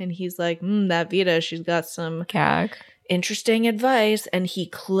publicity. And he's like, that Vita, she's got some interesting advice. And he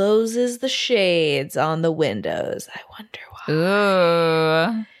closes the shades on the windows. I wonder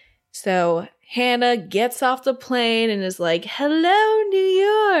why. Ooh. So Hannah gets off the plane and is like, hello, New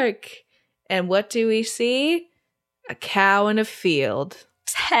York. And what do we see? A cow in a field.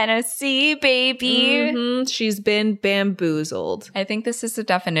 Tennessee, baby. She's been bamboozled. I think this is the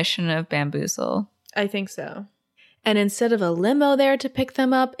definition of bamboozle. I think so. And instead of a limo there to pick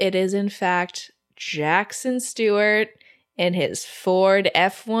them up, it is in fact Jackson Stewart in his Ford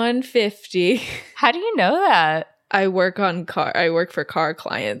F-150. How do you know that? I work for car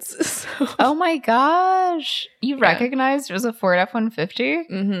clients. So. Oh my gosh. You recognized it was a Ford F-150?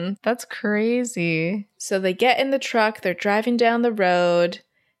 Mm-hmm. That's crazy. So they get in the truck. They're driving down the road.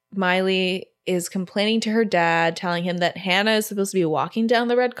 Miley is complaining to her dad, telling him that Hannah is supposed to be walking down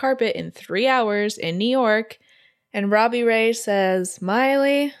the red carpet in 3 hours in New York. And Robbie Ray says,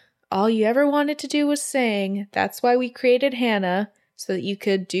 Miley, all you ever wanted to do was sing. That's why we created Hannah, so that you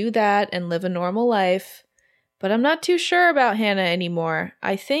could do that and live a normal life. but I'm not too sure about Hannah anymore.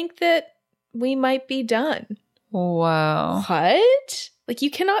 I think that we might be done. Whoa. What? Like, you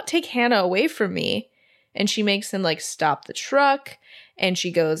cannot take Hannah away from me. And she makes him, like, stop the truck. And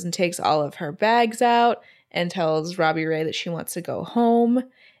she goes and takes all of her bags out and tells Robbie Ray that she wants to go home.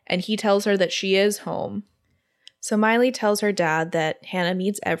 And he tells her that she is home. So Miley tells her dad that Hannah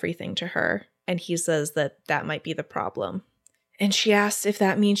means everything to her. And he says that that might be the problem. And she asks if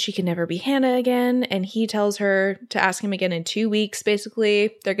that means she can never be Hannah again. And he tells her to ask him again in 2 weeks,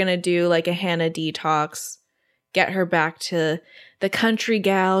 basically. They're going to do, like, a Hannah detox. Get her back to the country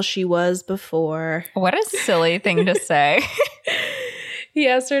gal she was before. What a silly thing to say. He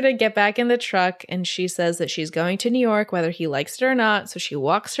asks her to get back in the truck, and she says that she's going to New York, whether he likes it or not. So she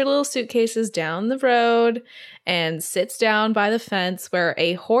walks her little suitcases down the road and sits down by the fence where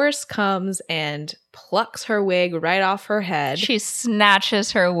a horse comes and plucks her wig right off her head. She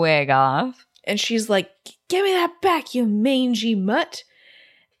snatches her wig off. And she's like, "Give me that back, you mangy mutt."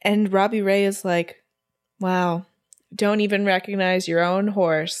 And Robbie Ray is like, "Wow, don't even recognize your own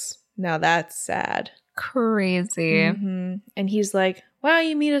horse. Now that's sad." Crazy. Mm-hmm. And he's like, "Why don't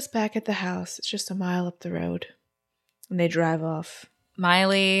you meet us back at the house? It's just a mile up the road." And they drive off.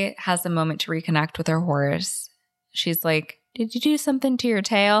 Miley has a moment to reconnect with her horse. She's like, "Did you do something to your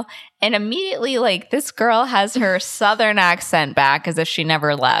tail?" And immediately, like, this girl has her southern accent back as if she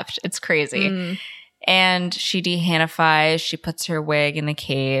never left. It's crazy. And she de-Hannifies. She puts her wig in the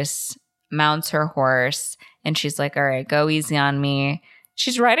case, mounts her horse, and she's like, "All right, go easy on me."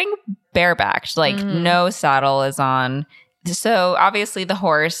 She's riding barebacked, like no saddle is on. So obviously the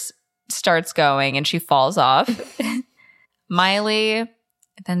horse starts going and she falls off. Miley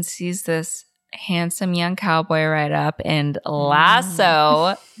then sees this handsome young cowboy ride up and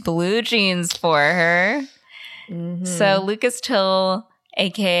lasso blue jeans for her. So Lucas Till,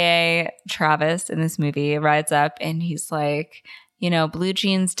 aka Travis in this movie, rides up and he's like, you know, blue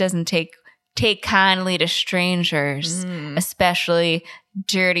jeans doesn't take kindly to strangers, especially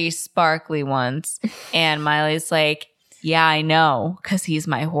dirty, sparkly ones. And Miley's like, "Yeah, I know, because he's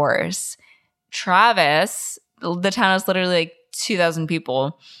my horse." Travis, the town is literally like 2,000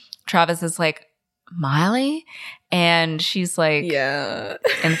 people. Travis is like, "Miley?" And she's like, "Yeah,"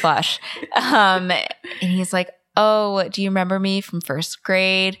 in flesh. And he's like, "Oh, do you remember me from first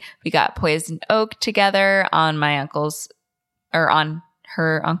grade? We got Poison Oak together on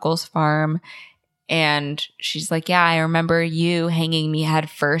her uncle's farm." And she's like, "Yeah, I remember you hanging me head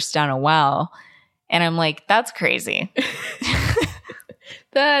first down a well." And I'm like, that's crazy.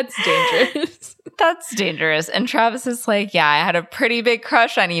 That's dangerous. That's dangerous. And Travis is like, "Yeah, I had a pretty big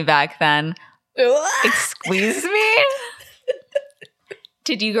crush on you back then." Excuse me?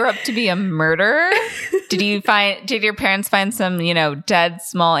 Did you grow up to be a murderer? Did your parents find some, dead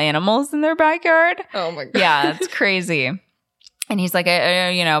small animals in their backyard? Oh my God. Yeah, it's crazy. And he's like,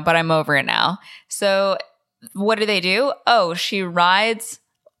 but I'm over it now. So what do? Oh, she rides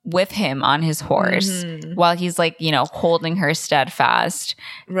with him on his horse while he's like, holding her steadfast.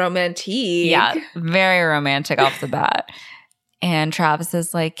 Romantic. Yeah, very romantic off the bat. And Travis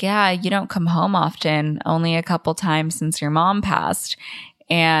is like, "Yeah, you don't come home often, only a couple times since your mom passed."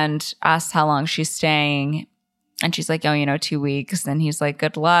 And asks how long she's staying. And she's like, "Oh, 2 weeks." And he's like,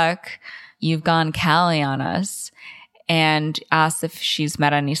 "Good luck. You've gone Cali on us." And asks if she's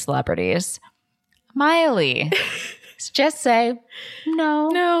met any celebrities. Miley, just say,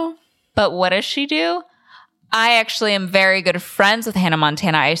 no. But what does she do? "I actually am very good friends with Hannah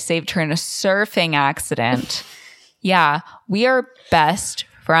Montana. I saved her in a surfing accident." Yeah, we are best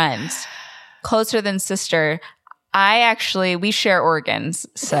friends. Closer than sister. We share organs.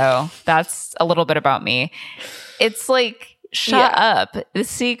 So that's a little bit about me. It's like, shut up. The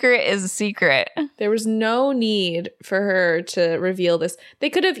secret is a secret. There was no need for her to reveal this. They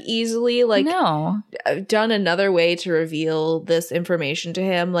could have easily done another way to reveal this information to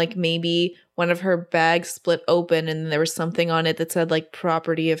him. Like maybe one of her bags split open and there was something on it that said like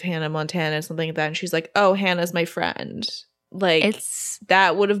property of Hannah Montana, something like that. And she's like, "Oh, Hannah's my friend." Like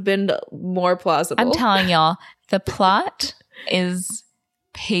that would have been more plausible. I'm telling y'all, the plot is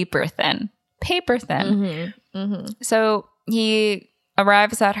paper thin. So he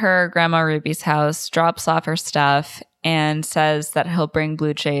arrives at her Grandma Ruby's house, drops off her stuff, and says that he'll bring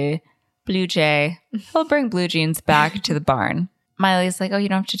he'll bring blue jeans back to the barn. Miley's like, "Oh, you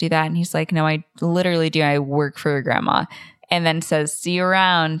don't have to do that." And he's like, "No, I literally do. I work for your grandma." And then says, "See you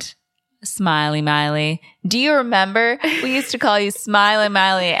around, Smiley Miley. Do you remember? We used to call you Smiley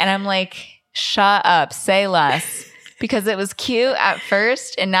Miley." And I'm like, shut up. Say less. Because it was cute at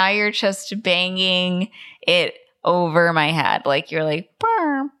first, and now you're just banging it over my head. Like, you're like,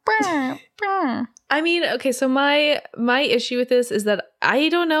 burr, burr, burr. I mean, okay, so my issue with this is that I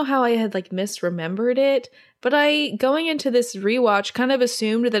don't know how I had like misremembered it, but I, going into this rewatch, kind of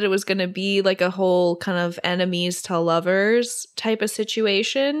assumed that it was going to be like a whole kind of enemies to lovers type of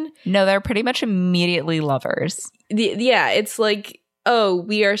situation. No, they're pretty much immediately lovers. Yeah, it's like, oh,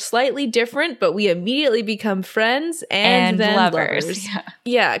 we are slightly different, but we immediately become friends and then lovers.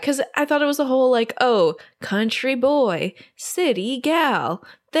 Yeah, because I thought it was a whole like, oh, country boy, city gal.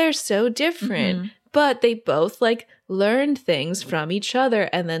 They're so different. Mm-hmm. But they both like learned things from each other,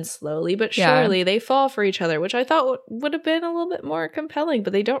 and then slowly but surely they fall for each other, which I thought would have been a little bit more compelling,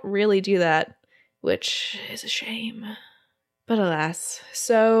 but they don't really do that, which is a shame. But alas.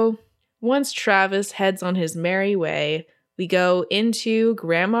 So once Travis heads on his merry way, we go into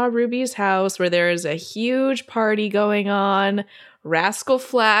Grandma Ruby's house where there is a huge party going on. Rascal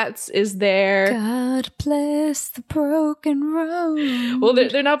Flatts is there. God bless the broken road. Well,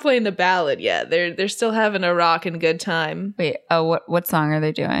 they're not playing the ballad yet. They're still having a rockin' good time. Wait, what song are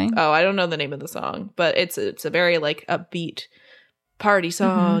they doing? Oh, I don't know the name of the song, but it's a very like upbeat party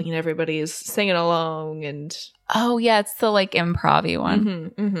song, and everybody is singing along. And oh yeah, it's the like improv-y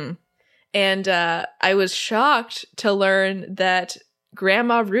one. And I was shocked to learn that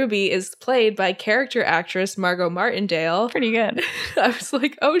Grandma Ruby is played by character actress Margot Martindale. Pretty good. I was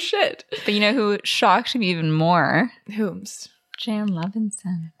like, oh shit. But you know who shocked me even more? Whom's? Jan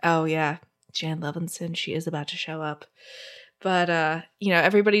Levinson. Oh yeah, Jan Levinson. She is about to show up. But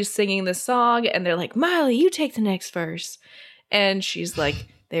everybody's singing this song and they're like, Miley, you take the next verse. And she's like,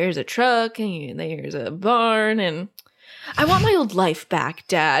 there's a truck and there's a barn and I want my old life back,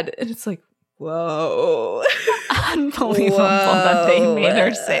 Dad. And it's like, whoa. Unbelievable that they made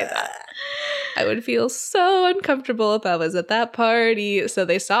her say that. I would feel so uncomfortable if I was at that party. So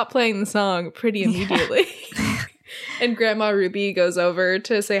they stopped playing the song pretty immediately. Yeah. And Grandma Ruby goes over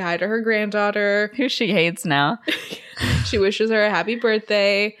to say hi to her granddaughter, who she hates now. She wishes her a happy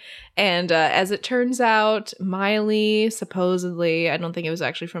birthday. And as it turns out, Miley, supposedly, I don't think it was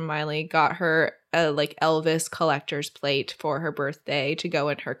actually from Miley, got her a like Elvis collector's plate for her birthday to go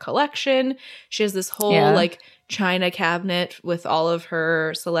in her collection. She has this whole like china cabinet with all of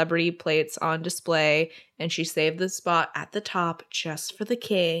her celebrity plates on display, and she saved the spot at the top just for the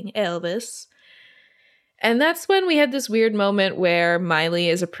king, Elvis. And that's when we had this weird moment where Miley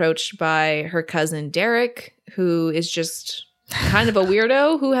is approached by her cousin Derek, who is just kind of a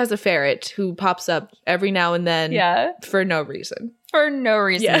weirdo who has a ferret who pops up every now and then for no reason. For no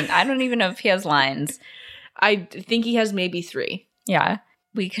reason. Yeah. I don't even know if he has lines. I think he has maybe 3. Yeah.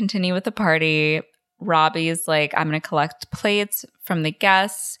 We continue with the party. Robbie's like, I'm going to collect plates from the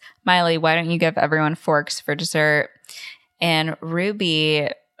guests. Miley, why don't you give everyone forks for dessert? And Ruby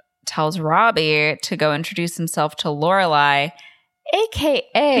tells Robbie to go introduce himself to Lorelai,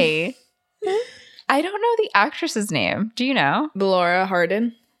 a.k.a. I don't know the actress's name. Do you know? Melora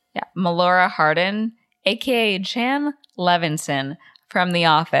Hardin. Yeah, Melora Hardin, a.k.a. Jan Levinson from The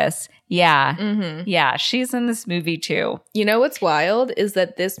Office. Yeah. Mm-hmm. Yeah, she's in this movie too. You know what's wild is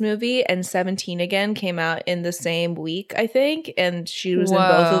that this movie and 17 Again came out in the same week, I think, and she was in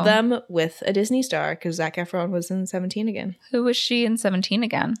both of them with a Disney star because Zac Efron was in 17 Again. Who was she in 17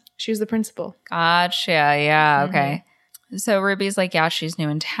 Again? She was the principal. Gotcha. Yeah, okay. So Ruby's like, yeah, she's new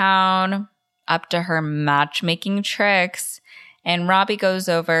in town, up to her matchmaking tricks, and Robbie goes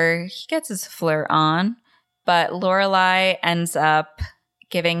over. He gets his flirt on, but Lorelai ends up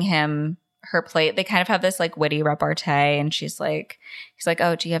giving him her plate. They kind of have this like witty repartee, and he's like,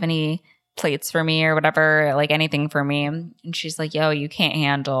 oh, do you have any plates for me or whatever, like anything for me? And she's like, yo, you can't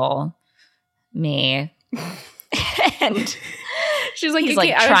handle me. And she's like, he's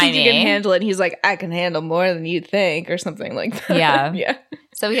like, I don't think you can handle it. And he's like, I can handle more than you think, or something like that. Yeah. Yeah.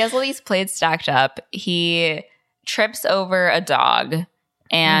 So he has all these plates stacked up. He trips over a dog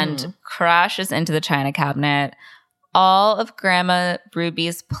and crashes into the china cabinet. All of Grandma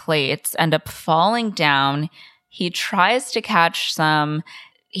Ruby's plates end up falling down. He tries to catch some.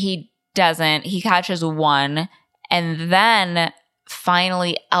 He doesn't. He catches one. And then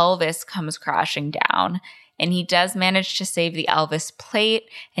finally Elvis comes crashing down. And he does manage to save the Elvis plate.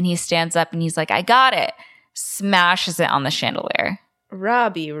 And he stands up and he's like, I got it. Smashes it on the chandelier.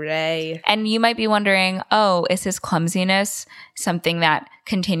 Robbie Ray. And you might be wondering, oh, is his clumsiness something that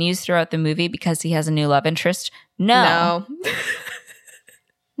continues throughout the movie because he has a new love interest? No.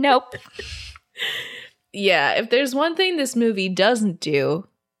 Nope. Yeah, if there's one thing this movie doesn't do,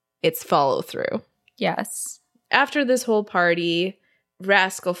 it's follow through. Yes. After this whole party,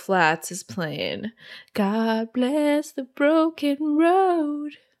 Rascal Flatts is playing God Bless the Broken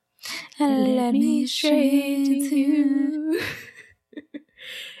Road and let me straight to you.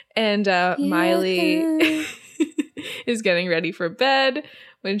 And Miley is getting ready for bed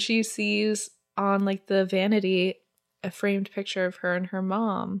when she sees on like the vanity a framed picture of her and her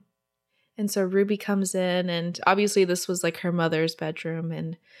mom. And so Ruby comes in, and obviously this was like her mother's bedroom,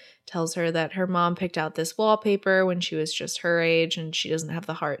 and tells her that her mom picked out this wallpaper when she was just her age and she doesn't have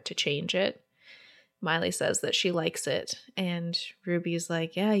the heart to change it. Miley says that she likes it, and Ruby's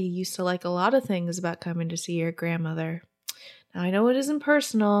like, yeah, you used to like a lot of things about coming to see your grandmother. Now I know it isn't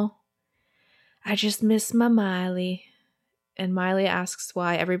personal. I just miss my Miley. And Miley asks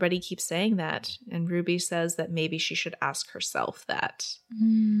why everybody keeps saying that, and Ruby says that maybe she should ask herself that.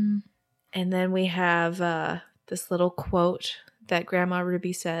 And then we have this little quote that Grandma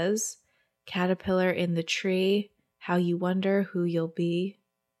Ruby says, "Caterpillar in the tree, how you wonder who you'll be.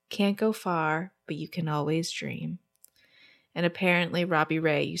 Can't go far, but you can always dream." And apparently Robbie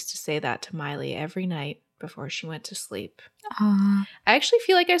Ray used to say that to Miley every night before she went to sleep. I actually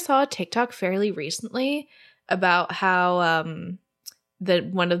feel like I saw a TikTok fairly recently about how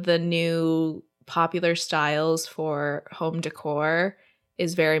one of the new popular styles for home decor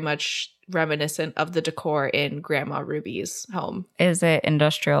is very much reminiscent of the decor in Grandma Ruby's home. Is it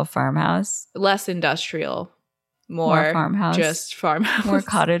industrial farmhouse? Less industrial. More farmhouse. Just farmhouse. More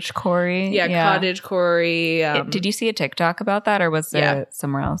cottagecore-y. Yeah, cottagecore-y. Did you see a TikTok about that, or was it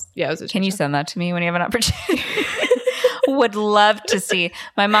somewhere else? Yeah, it was a TikTok. Can you send that to me when you have an opportunity? Would love to see.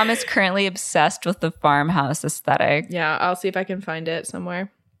 My mom is currently obsessed with the farmhouse aesthetic. Yeah, I'll see if I can find it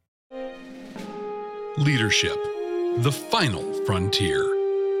somewhere. Leadership, the final frontier.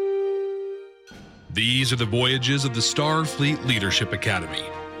 These are the voyages of the Starfleet Leadership Academy,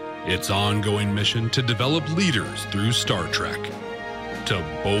 its ongoing mission to develop leaders through Star Trek, to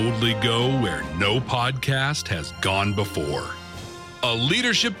boldly go where no podcast has gone before. A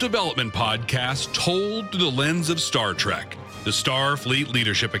leadership development podcast told through the lens of Star Trek, the Starfleet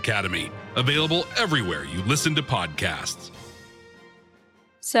Leadership Academy, available everywhere you listen to podcasts.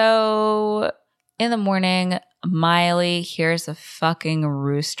 So in the morning, Miley hears a fucking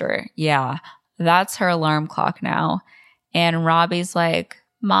rooster. Yeah, that's her alarm clock now. And Robbie's like,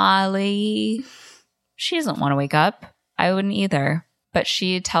 Miley. She doesn't want to wake up. I wouldn't either. But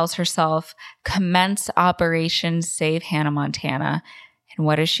she tells herself, commence Operation Save Hannah Montana. And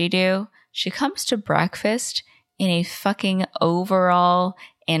what does she do? She comes to breakfast in a fucking overall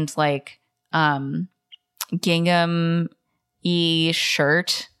and like gingham-y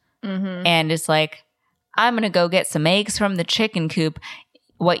shirt. And is like, I'm going to go get some eggs from the chicken coop.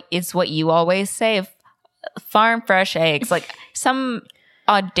 It's what you always say, farm fresh eggs. Like some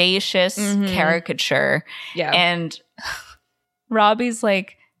audacious caricature. Yeah. And Robbie's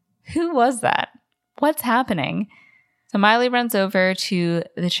like, who was that? What's happening? So Miley runs over to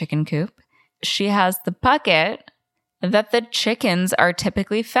the chicken coop. She has the bucket that the chickens are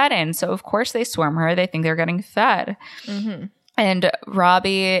typically fed in. So of course they swarm her. They think they're getting fed. And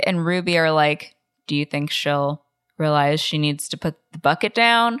Robbie and Ruby are like, do you think she'll realize she needs to put the bucket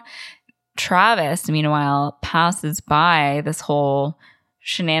down? Travis, meanwhile, passes by this whole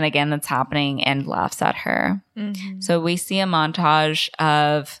shenanigan that's happening and laughs at her. So we see a montage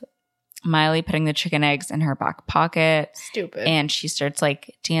of Miley putting the chicken eggs in her back pocket. Stupid. And she starts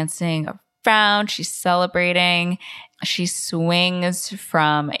like dancing around. She's celebrating. She swings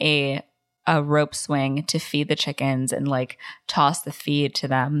from a rope swing to feed the chickens and like toss the feed to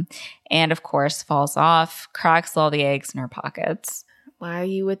them. And of course falls off, cracks all the eggs in her pockets. Why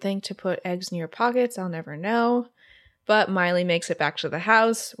you would think to put eggs in your pockets, I'll never know. But Miley makes it back to the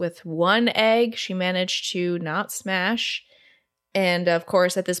house with one egg she managed to not smash. And of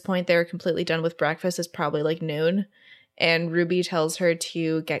course, at this point, they're completely done with breakfast. It's probably like noon. And Ruby tells her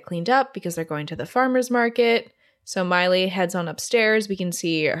to get cleaned up because they're going to the farmer's market. So Miley heads on upstairs. We can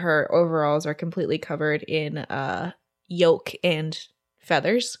see her overalls are completely covered in yolk and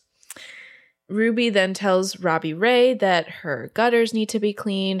feathers. Ruby then tells Robbie Ray that her gutters need to be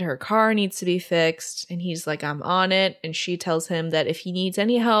cleaned, her car needs to be fixed, and he's like, I'm on it. And she tells him that if he needs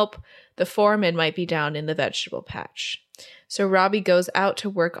any help, the foreman might be down in the vegetable patch. So Robbie goes out to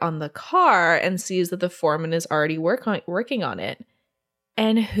work on the car and sees that the foreman is already working on it.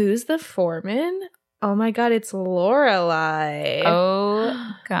 And who's the foreman? Oh my God, it's Lorelai.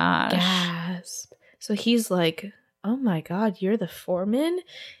 Oh gosh. Gasp. So he's like, oh my God, you're the foreman?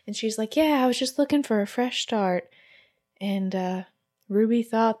 And she's like, yeah, I was just looking for a fresh start. And Ruby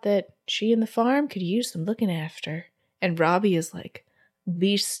thought that she and the farm could use some looking after. And Robbie is like,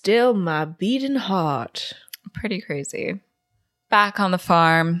 be still, my beating heart. Pretty crazy. Back on the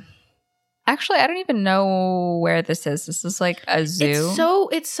farm, Actually, I don't even know where this is. This is like a zoo.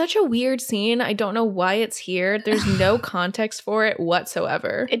 It's such a weird scene. I don't know why it's here. There's no context for it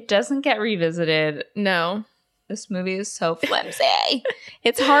whatsoever. It doesn't get revisited. No. This movie is so flimsy.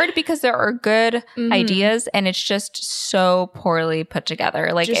 It's hard because there are good ideas and it's just so poorly put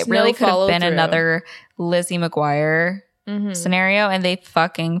together. Like just it really could have been another Lizzie McGuire scenario and they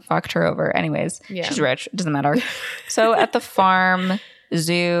fucking fucked her over. Anyways, she's rich. It doesn't matter. So at the farm,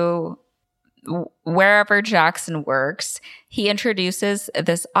 zoo, wherever Jackson works, he introduces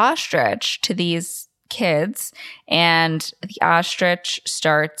this ostrich to these kids and the ostrich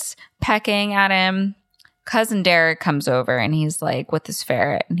starts pecking at him. Cousin Derek comes over and he's like with his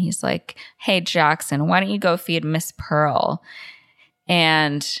ferret and he's like, hey, Jackson, why don't you go feed Miss Pearl?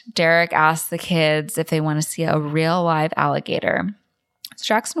 And Derek asks the kids if they want to see a real live alligator. So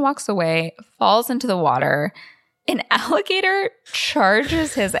Jackson walks away, falls into the water. An alligator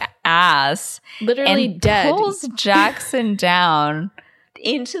charges his ass. Literally and dead. Pulls Jackson down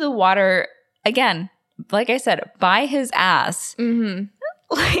into the water again, like I said, by his ass.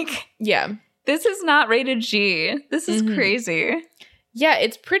 Like, yeah. This is not rated G. This is crazy. Yeah,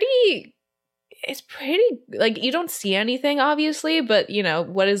 it's pretty, like, you don't see anything, obviously, but, you know,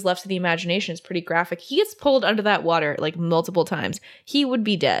 what is left to the imagination is pretty graphic. He gets pulled under that water, like, multiple times. He would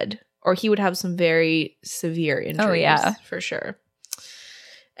be dead, or he would have some very severe injuries. Oh, yeah. For sure.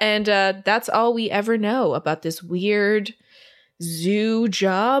 And that's all we ever know about this weird zoo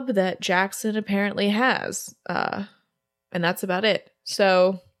job that Jackson apparently has. And that's about it.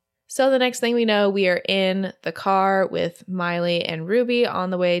 So the next thing we know, we are in the car with Miley and Ruby on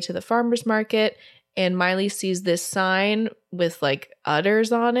the way to the farmer's market. And Miley sees this sign with like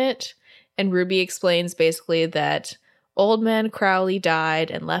udders on it. And Ruby explains basically that Old Man Crowley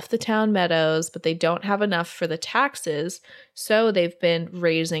died and left the town meadows, but they don't have enough for the taxes. So they've been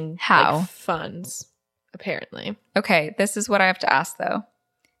raising like, funds, apparently. Okay, this is what I have to ask though.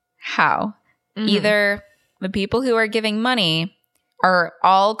 How? Either the people who are giving money are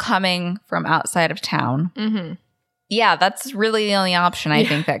all coming from outside of town. Yeah, that's really the only option I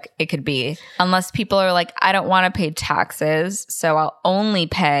think that it could be. Unless people are like, I don't want to pay taxes, so I'll only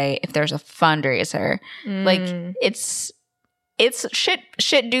pay if there's a fundraiser. Like, it's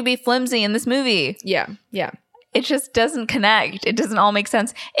shit do be flimsy in this movie. Yeah. It just doesn't connect. It doesn't all make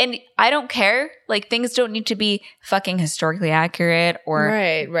sense. And I don't care. Like, things don't need to be fucking historically accurate or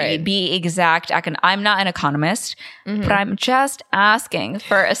be exact. I'm not an economist, but I'm just asking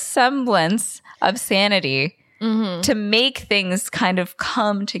for a semblance of sanity to make things kind of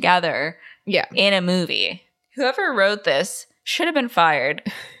come together in a movie. Whoever wrote this should have been fired.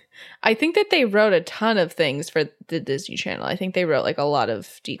 I think that they wrote a ton of things for the Disney Channel. I think they wrote like a lot of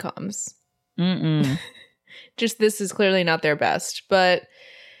DCOMs. Just this is clearly not their best. But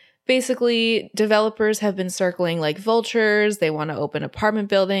basically, developers have been circling like vultures. They want to open apartment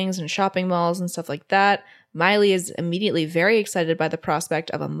buildings and shopping malls and stuff like that. Miley is immediately very excited by the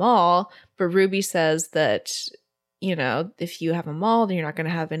prospect of a mall, but Ruby says that, you know, if you have a mall, then you're not going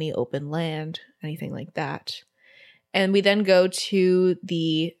to have any open land, anything like that. And we then go to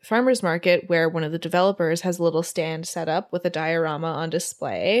the farmer's market where one of the developers has a little stand set up with a diorama on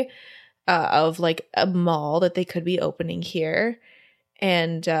display of like a mall that they could be opening here.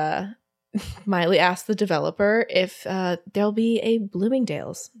 And Miley asked the developer if there'll be a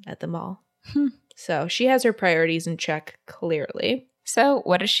Bloomingdale's at the mall. So she has her priorities in check, clearly. So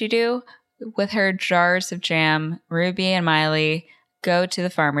what does she do? With her jars of jam, Ruby and Miley go to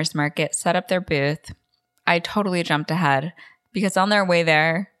the farmer's market, set up their booth. I totally jumped ahead because on their way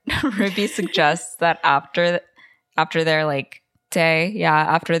there, Ruby suggests that after their like day,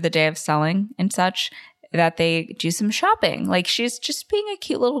 after the day of selling and such, that they do some shopping. Like, she's just being a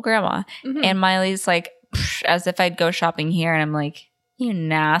cute little grandma. And Miley's like, as if I'd go shopping here. And I'm like, you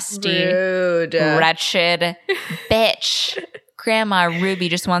nasty, rude, wretched bitch. Grandma Ruby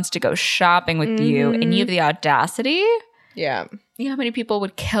just wants to go shopping with you. And you have the audacity? Yeah. You know how many people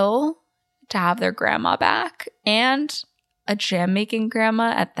would kill to have their grandma back? And a jam-making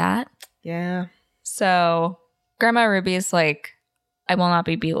grandma at that? Yeah. So Grandma Ruby is like, I will not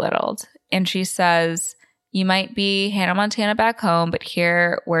be belittled. And she says, you might be Hannah Montana back home, but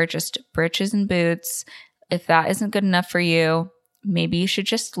here we're just britches and boots. If that isn't good enough for you, maybe you should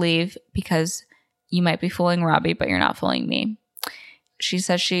just leave because you might be fooling Robbie, but you're not fooling me. She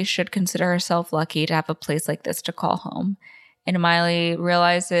says she should consider herself lucky to have a place like this to call home. And Miley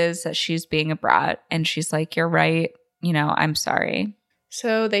realizes that she's being a brat. And she's like, you're right. You know, I'm sorry.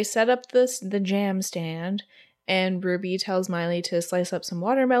 So they set up the jam stand. And Ruby tells Miley to slice up some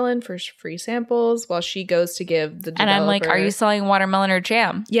watermelon for free samples while she goes to give the developer. And I'm like, are you selling watermelon or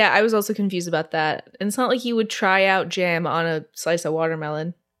jam? Yeah, I was also confused about that. And it's not like you would try out jam on a slice of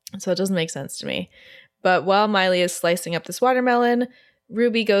watermelon. So it doesn't make sense to me. But while Miley is slicing up this watermelon,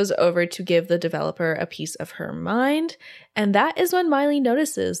 Ruby goes over to give the developer a piece of her mind. And that is when Miley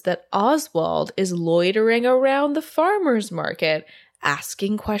notices that Oswald is loitering around the farmer's market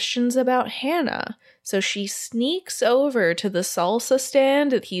asking questions about Hannah. So she sneaks over to the salsa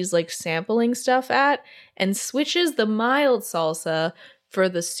stand that he's like sampling stuff at and switches the mild salsa for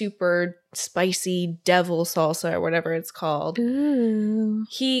the super spicy devil salsa or whatever it's called. Ooh.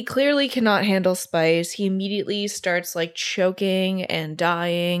 He clearly cannot handle spice. He immediately starts like choking and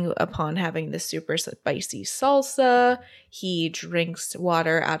dying upon having the super spicy salsa. He drinks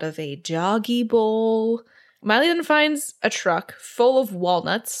water out of a doggy bowl. Miley then finds a truck full of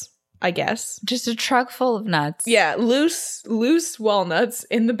walnuts, I guess. Just a truck full of nuts. Yeah, loose walnuts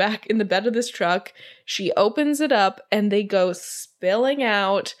in the bed of this truck. She opens it up and they go spilling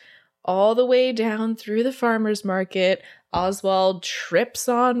out all the way down through the farmer's market. Oswald trips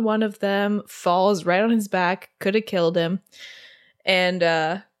on one of them, falls right on his back, could have killed him.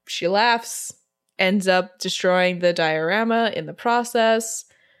 And she laughs, ends up destroying the diorama in the process.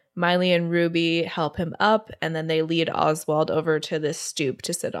 Miley and Ruby help him up, and then they lead Oswald over to this stoop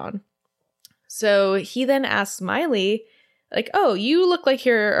to sit on. So he then asks Miley, like, oh, you look like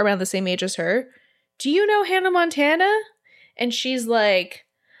you're around the same age as her. Do you know Hannah Montana? And she's like,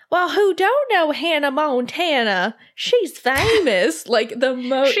 well, who don't know Hannah Montana? She's famous. Like the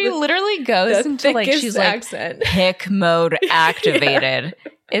most. She literally goes into like she's accent. Like pick mode activated.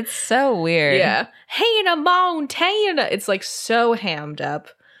 Yeah. It's so weird. Yeah. Hannah Montana. It's like so hammed up.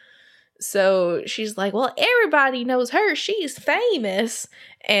 So she's like, well, everybody knows her. She's famous.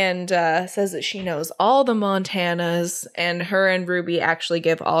 And says that she knows all the Montanas. And her and Ruby actually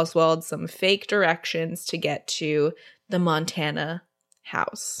give Oswald some fake directions to get to the Montana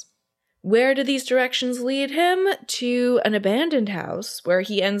house. Where do these directions lead him? To an abandoned house where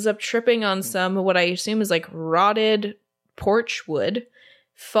he ends up tripping on some, what I assume is like rotted porch wood,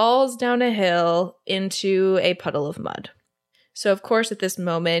 falls down a hill into a puddle of mud. So, of course, at this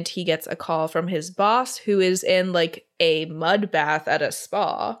moment, he gets a call from his boss, who is in, like, a mud bath at a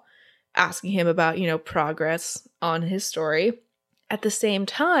spa, asking him about, progress on his story. At the same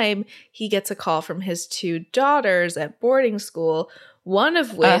time, he gets a call from his 2 daughters at boarding school, one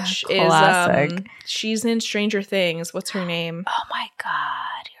of which is, she's in Stranger Things. What's her name? Oh, my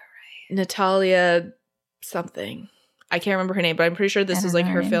God. You're right. Natalia something. I can't remember her name, but I'm pretty sure this was, like,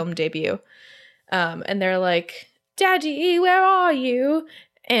 her film debut. And they're like, Daddy, where are you?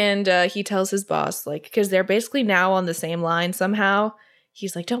 And he tells his boss, like, because they're basically now on the same line somehow.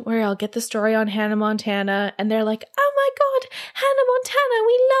 He's like, don't worry, I'll get the story on Hannah Montana. And they're like, oh my God, Hannah Montana,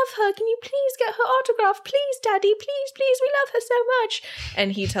 we love her. Can you please get her autograph? Please, Daddy, please, we love her so much.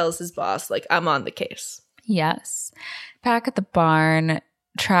 And he tells his boss, like, I'm on the case. Yes. Back at the barn,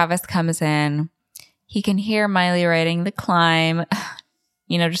 Travis comes in. He can hear Miley writing The Climb.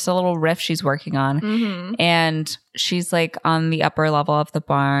 Just a little riff she's working on. Mm-hmm. And she's like on the upper level of the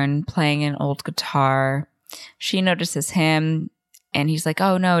barn playing an old guitar. She notices him and he's like,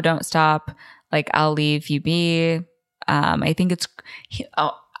 oh no, don't stop. Like, I'll leave you be. I think it's,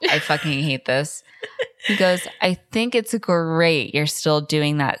 I fucking hate this. He goes, I think it's great you're still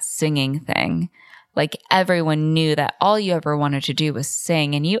doing that singing thing. Like, everyone knew that all you ever wanted to do was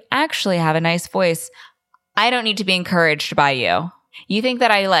sing and you actually have a nice voice. I don't need to be encouraged by you. You think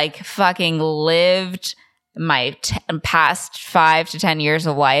that I like fucking lived my past 5 to 10 years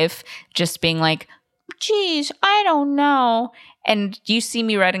of life just being like, geez, I don't know. And you see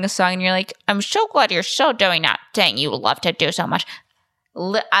me writing a song and you're like, I'm so glad you're still doing that thing you love to do so much.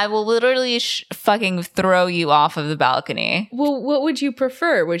 I will literally fucking throw you off of the balcony. Well, what would you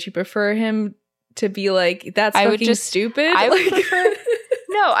prefer? Would you prefer him to be like, that's fucking stupid? I would prefer.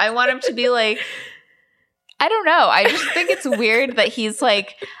 No, I want him to be like, I don't know. I just think it's weird that he's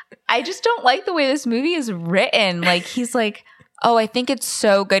like, I just don't like the way this movie is written. Like, he's like, oh, I think it's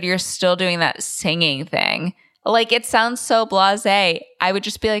so good you're still doing that singing thing. Like, it sounds so blasé. I would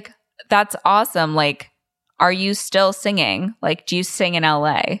just be like, that's awesome. Like, are you still singing? Like, do you sing in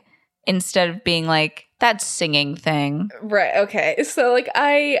LA? Instead of being like, that singing thing. Right. Okay. So, like,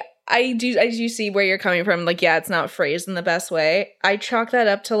 I do see where you're coming from. Like, yeah, it's not phrased in the best way. I chalk that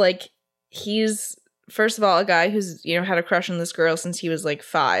up to, like, he's, first of all, a guy who's, had a crush on this girl since he was like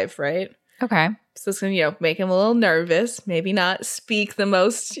 5, right? Okay. So it's going to, make him a little nervous, maybe not speak the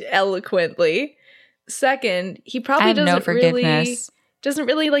most eloquently. Second, he probably doesn't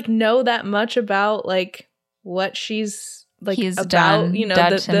really like know that much about like what she's like he's about, done, you know,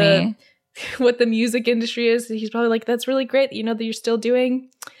 dead to me. what the music industry is. He's probably like, that's really great, you know, that you're still doing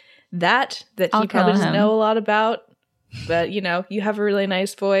that he probably doesn't know a lot about. But, you know, you have a really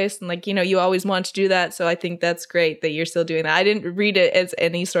nice voice and, like, you know, you always want to do that. So I think that's great that you're still doing that. I didn't read it as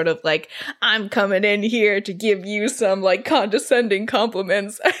any sort of like, I'm coming in here to give you some like condescending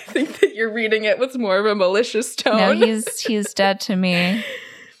compliments. I think that you're reading it with more of a malicious tone. No, he's dead to me.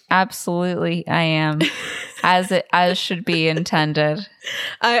 Absolutely, I am. As should be intended.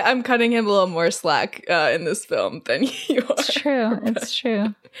 I'm cutting him a little more slack in this film than you are. It's true. It's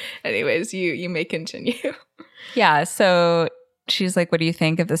true. Anyways, you may continue. Yeah, so she's like, what do you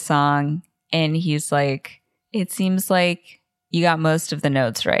think of the song? And he's like, it seems like you got most of the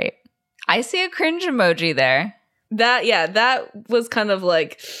notes right. I see a cringe emoji there. That was kind of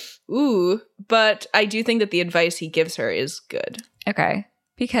like, ooh, but I do think that the advice he gives her is good. Okay,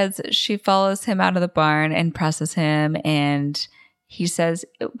 because she follows him out of the barn and presses him, and he says,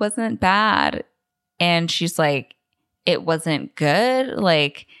 it wasn't bad. And she's like, it wasn't good?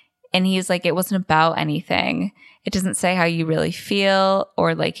 Like... And he's like, it wasn't about anything. It doesn't say how you really feel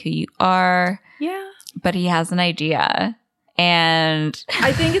or like who you are. Yeah. But he has an idea. And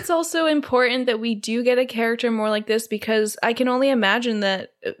I think it's also important that we do get a character more like this, because I can only imagine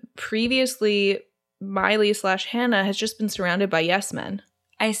that previously Miley/Hannah has just been surrounded by yes men.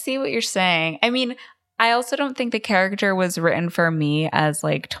 I see what you're saying. I mean, I also don't think the character was written for me as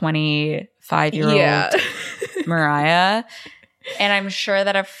like 25-year-old Mariah. And I'm sure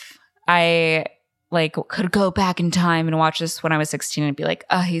that if I like could go back in time and watch this when I was 16 and be like,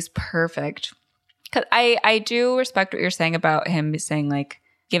 oh, he's perfect. Because I do respect what you're saying about him saying like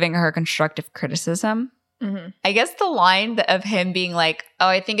giving her constructive criticism. Mm-hmm. I guess the line of him being like, oh,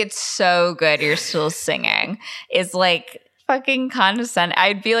 I think it's so good you're still singing is like fucking condescending.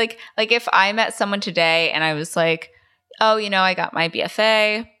 I'd be like if I met someone today and I was like, oh, you know, I got my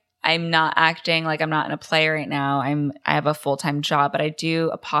BFA. I'm not acting, like I'm not in a play right now. I have a full-time job, but I do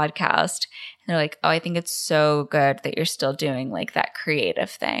a podcast. And they're like, oh, I think it's so good that you're still doing like that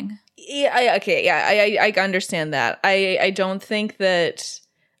creative thing. Yeah, I understand that. I don't think that,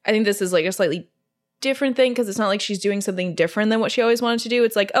 I think this is like a slightly different thing, because it's not like she's doing something different than what she always wanted to do.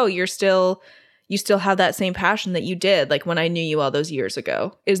 It's like, oh, you still have that same passion that you did, like when I knew you all those years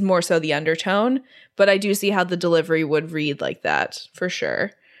ago, is more so the undertone. But I do see how the delivery would read like that for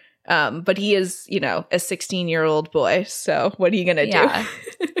sure. But he is, you know, a 16-year-old boy. So what are you going to do?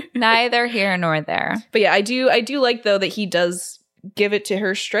 Neither here nor there. But yeah, I do like, though, that he does give it to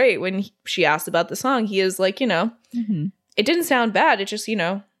her straight when she asked about the song. He is like, you know, It didn't sound bad. It just, you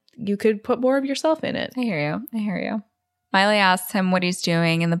know, you could put more of yourself in it. I hear you. Miley asks him what he's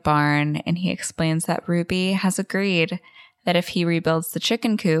doing in the barn, and he explains that Ruby has agreed that if he rebuilds the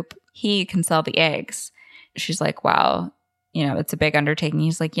chicken coop, he can sell the eggs. She's like, wow. You know, it's a big undertaking.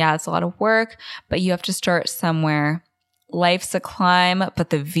 He's like, yeah, it's a lot of work, but you have to start somewhere. Life's a climb,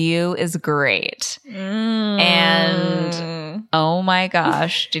 but the view is great. And oh my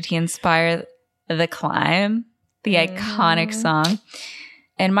gosh, did he inspire The Climb, the iconic song?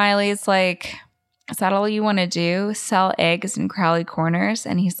 And Miley's like, is that all you want to do? Sell eggs in Crowley Corners?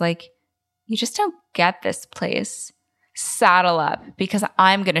 And he's like, you just don't get this place. Saddle up, because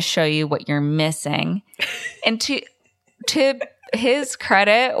I'm going to show you what you're missing. And to his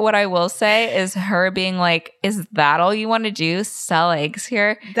credit, what I will say is her being like, is that all you want to do? Sell eggs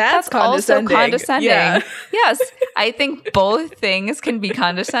here? That's also condescending. Yeah. Yes, I think both things can be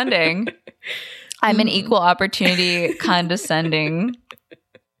condescending. I'm an equal opportunity condescending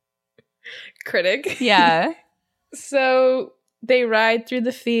critic. Yeah. So they ride through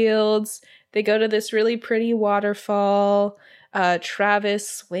the fields. They go to this really pretty waterfall. Travis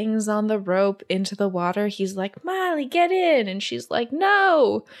swings on the rope into the water. He's like, Miley, get in. And she's like,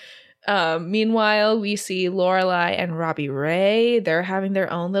 no. Meanwhile, we see Lorelai and Robbie Ray. They're having their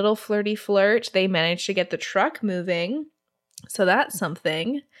own little flirty flirt. They manage to get the truck moving. So that's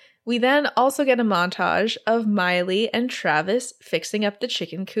something. We then also get a montage of Miley and Travis fixing up the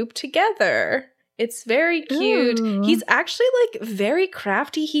chicken coop together. It's very cute. Ooh. He's actually like very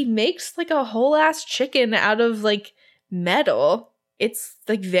crafty. He makes like a whole ass chicken out of like metal. It's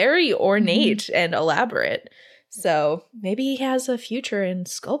like very ornate and elaborate. So maybe he has a future in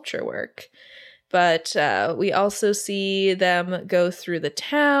sculpture work. But we also see them go through the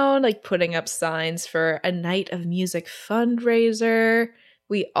town, like putting up signs for a Night of Music fundraiser.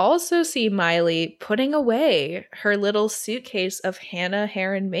 We also see Miley putting away her little suitcase of Hannah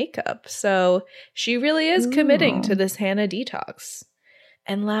hair and makeup. So she really is committing to this Hannah detox.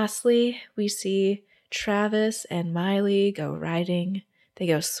 And lastly, we see Travis and Miley go riding They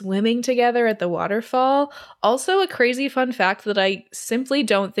go swimming together at the waterfall. Also, a crazy fun fact that I simply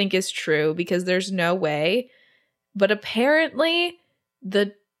don't think is true because there's no way. But apparently,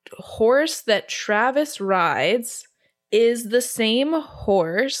 the horse that Travis rides is the same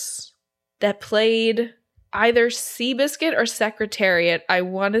horse that played either Seabiscuit or Secretariat. I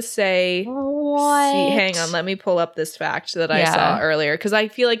want to say... What? Hang on, let me pull up this fact that I saw earlier because I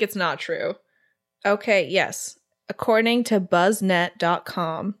feel like it's not true. Okay, yes. According to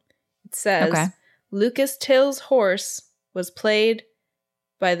BuzzNet.com, it says Lucas Till's horse was played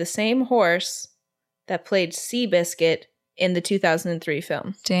by the same horse that played Seabiscuit in the 2003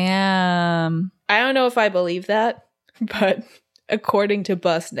 film. Damn. I don't know if I believe that, but according to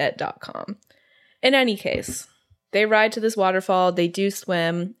BuzzNet.com. In any case, they ride to this waterfall, they do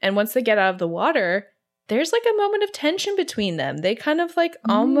swim, and once they get out of the water, there's like a moment of tension between them. They kind of like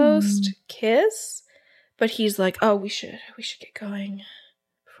almost kiss, but he's like, oh, we should get going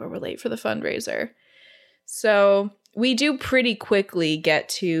before we're late for the fundraiser. So we do pretty quickly get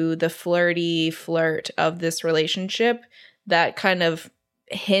to the flirty flirt of this relationship. That kind of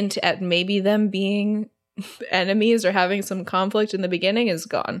hint at maybe them being enemies or having some conflict in the beginning is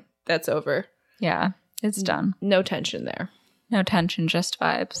gone. That's over. Yeah, it's done. No tension there. No tension, just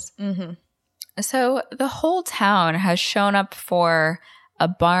vibes. Mm-hmm. So the whole town has shown up for a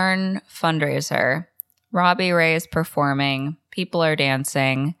barn fundraiser. Robbie Ray is performing. People are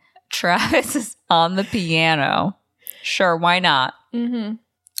dancing. Travis is on the piano. Sure, why not? Mm-hmm.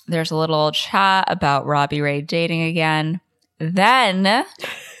 There's a little chat about Robbie Ray dating again. Then,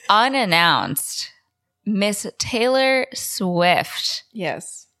 unannounced, Miss Taylor Swift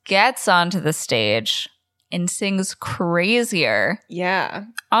gets onto the stage and sings Crazier. Yeah.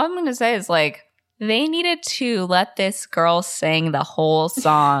 All I'm going to say is, like, they needed to let this girl sing the whole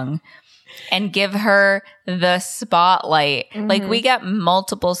song and give her the spotlight. Mm-hmm. Like, we get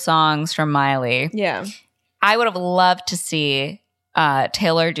multiple songs from Miley. Yeah. I would have loved to see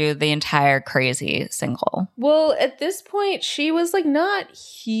Taylor do the entire Crazy single. Well, at this point, she was, like, not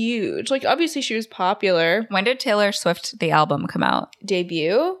huge. Like, obviously, she was popular. When did Taylor Swift, the album, come out?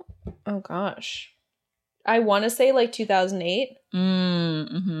 Debut? Oh, gosh. I want to say, like, 2008.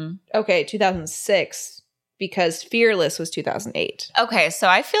 Mm-hmm. Okay, 2006, because Fearless was 2008. Okay, so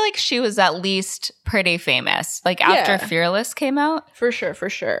I feel like she was at least pretty famous, like, after Fearless came out. For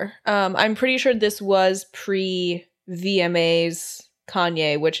sure. I'm pretty sure this was pre-VMA's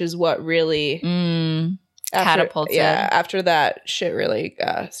Kanye, which is what really catapulted. Yeah, after that, shit really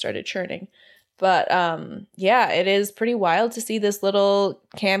started churning. But yeah, it is pretty wild to see this little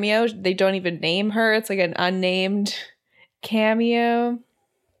cameo. They don't even name her. It's like an unnamed cameo.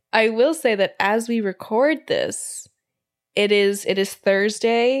 I will say that as we record this, it is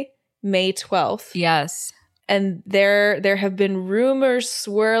Thursday, May 12th. Yes. And there have been rumors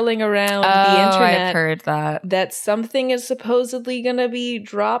swirling around the internet. I've heard that something is supposedly going to be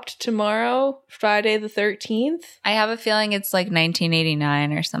dropped tomorrow, Friday the 13th. I have a feeling it's like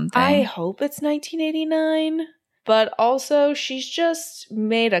 1989 or something. I hope it's 1989. But also, she's just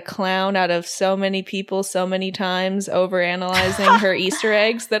made a clown out of so many people so many times overanalyzing her Easter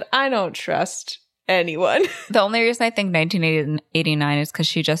eggs that I don't trust anyone. The only reason I think 1989 is because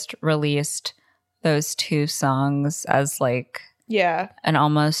she just released those two songs as like an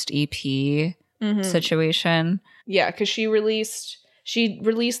almost EP situation. Yeah, because she released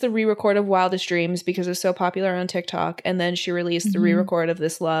the re-record of Wildest Dreams because it was so popular on TikTok, and then she released the re-record of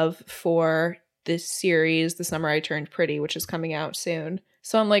This Love for this series, The Summer I Turned Pretty, which is coming out soon.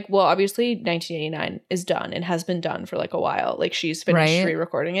 So I'm like, well, obviously 1989 is done and has been done for like a while. Like, she's finished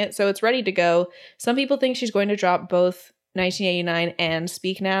re-recording it, so it's ready to go. Some people think she's going to drop both 1989 and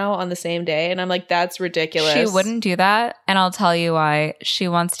Speak Now on the same day, and I'm like, that's ridiculous. She wouldn't do that, and I'll tell you why. She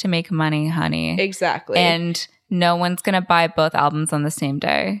wants to make money, honey. Exactly. And no one's gonna buy both albums on the same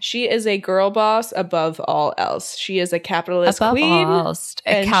day. She is a girl boss above all else. She is a capitalist above queen, all else,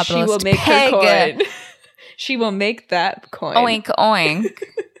 and she will make her coin. She will make that coin. Oink oink.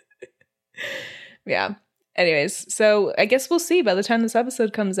 Yeah. Anyways, so I guess we'll see by the time this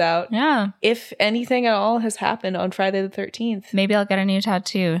episode comes out. Yeah. If anything at all has happened on Friday the 13th. Maybe I'll get a new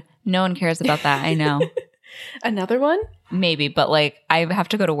tattoo. No one cares about that, I know. Another one? Maybe, but like, I have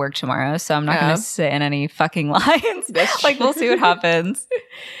to go to work tomorrow, so I'm not going to sit in any fucking lines. Like, we'll see what happens.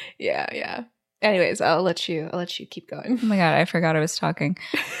 Yeah. Anyways, I'll let you keep going. Oh my God, I forgot I was talking.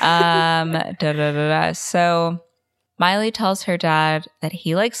 So Miley tells her dad that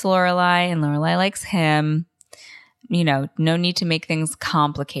he likes Lorelai and Lorelai likes him. You know, no need to make things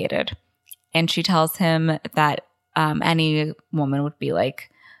complicated. And she tells him that any woman would be like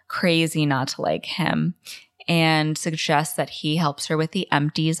crazy not to like him. and suggests that he helps her with the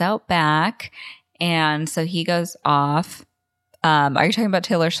empties out back. And so he goes off. Are you talking about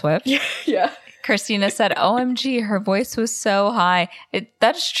Taylor Swift? Yeah. Christina said, OMG, her voice was so high.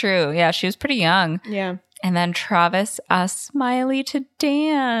 That's true. Yeah, she was pretty young. Yeah. And then Travis asked Miley to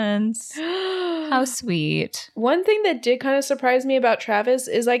dance. How sweet. One thing that did kind of surprise me about Travis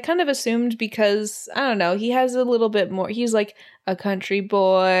is I kind of assumed because, I don't know, he has a little bit more, he's like a country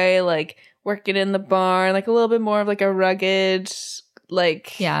boy, like working in the barn, like a little bit more of like a rugged,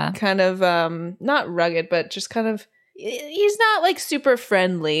 like kind of, not rugged, but just kind of, he's not like super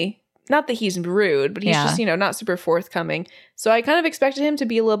friendly. Not that he's rude, but he's just, not super forthcoming. So I kind of expected him to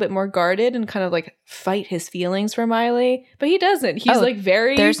be a little bit more guarded and kind of like fight his feelings for Miley. But he doesn't. He's like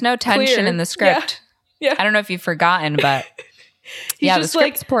very There's no tension clear in the script. Yeah. I don't know if you've forgotten, but he's just the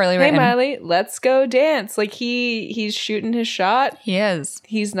script's like, poorly written. Hey, Miley, let's go dance. Like he's shooting his shot. He is.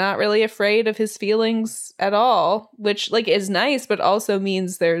 He's not really afraid of his feelings at all, which like is nice, but also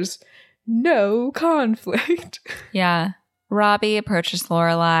means there's no conflict. Yeah. Robbie approaches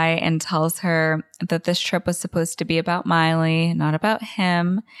Lorelai and tells her that this trip was supposed to be about Miley, not about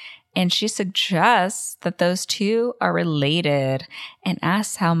him. And she suggests that those two are related and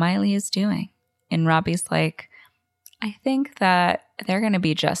asks how Miley is doing. And Robbie's like, I think that they're going to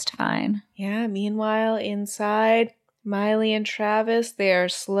be just fine. Yeah, meanwhile, inside, Miley and Travis, they are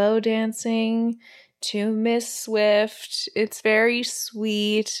slow dancing to Miss Swift. It's very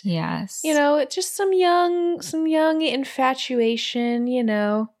sweet. Yes. It's just some young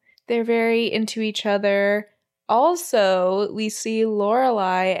infatuation, They're very into each other. Also, we see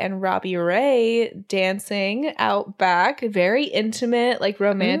Lorelai and Robbie Ray dancing out back. Very intimate, like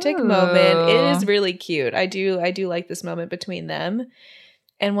romantic moment. It is really cute. I do like this moment between them.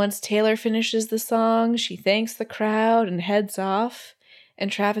 And once Taylor finishes the song, she thanks the crowd and heads off.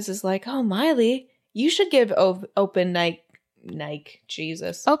 And Travis is like, oh, Miley, you should give Open Nike,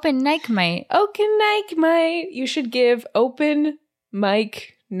 Jesus. Open Nike Night. Open Nike Night. You should give Open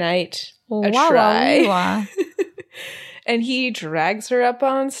Mic Night a try. And he drags her up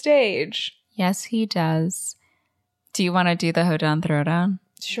on stage. Yes, he does. Do you want to do the hoedown throwdown?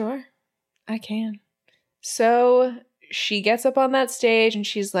 Sure, I can. So she gets up on that stage and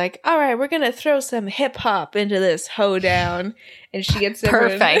she's like, all right, we're going to throw some hip hop into this hoedown. And she gets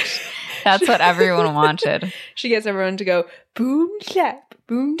everyone... Perfect. That's what everyone wanted. She gets everyone to go, boom, clap,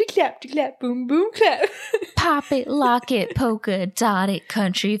 boom, to clap, boom, boom, clap. Pop it, lock it, polka, dot it,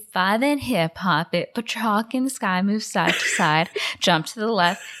 country, five, and hip hop it. Put your hawk in the sky, move side to side. Jump to the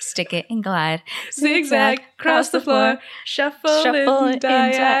left, stick it and glide. Zigzag, cross the floor, shuffle in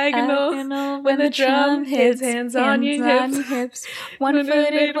diagonal. When the drum hits, hands on your hips.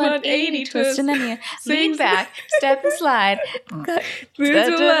 One-footed, 180 twist, and then you lean back, step and slide. Move to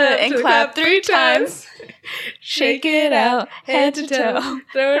the left and clap 3 times. Shake it out, head to toe.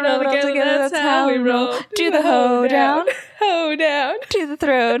 Throw it all together, that's how we roll. Do the hoedown. Hoedown. Do the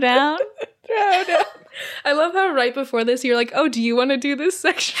throwdown. Throwdown. I love how right before this you're like, oh, do you want to do this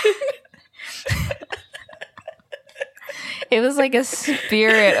section? It was like a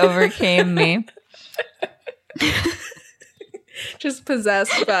spirit overcame me. Just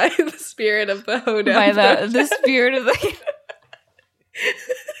possessed by the spirit of the hoedown. By the spirit of the...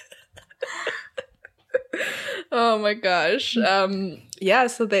 Oh my gosh. Yeah,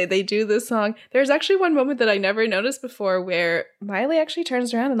 so they do this song. There's actually one moment that I never noticed before where Miley actually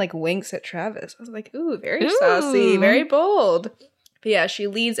turns around and like winks at Travis. I was like, ooh, very saucy, very bold. But yeah, she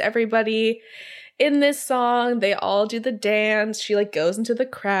leads everybody in this song. They all do the dance. She like goes into the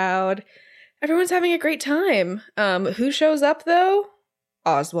crowd. Everyone's having a great time. Who shows up though?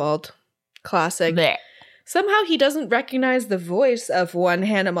 Oswald. Classic. Blech. Somehow he doesn't recognize the voice of one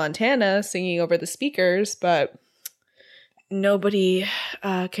Hannah Montana singing over the speakers, but nobody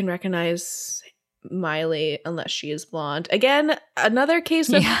can recognize Miley unless she is blonde. Again, another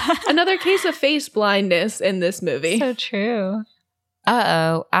case of face blindness in this movie. So true.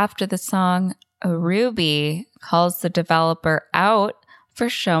 After the song, Ruby calls the developer out for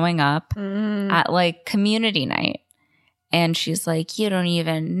showing up at like community night. And she's like, you don't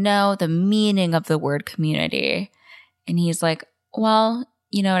even know the meaning of the word community. And he's like, well,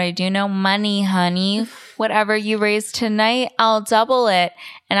 you know what I do know? Money, honey. Whatever you raise tonight, I'll double it.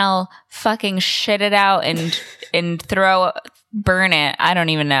 And I'll fucking shit it out and burn it. I don't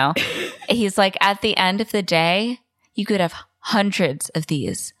even know. He's like, at the end of the day, you could have hundreds of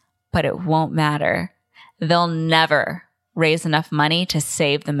these, but it won't matter. They'll never raise enough money to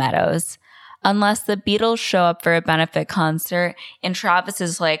save the meadows. Unless the Beatles show up for a benefit concert and Travis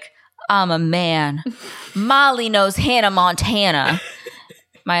is like, I'm a man. Molly knows Hannah Montana.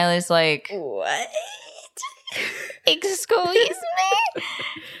 Miley's like, what? Excuse me?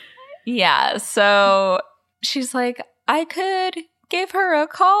 Yeah, so she's like, I could give her a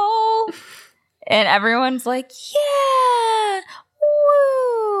call. And everyone's like, yeah,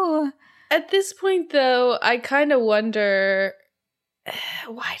 woo. At this point, though, I kind of wonder,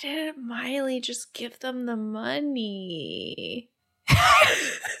 why didn't Miley just give them the money?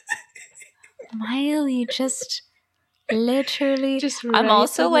 Miley just literally just I'm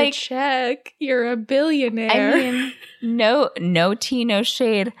also like, check. You're a billionaire. I mean, no tea, no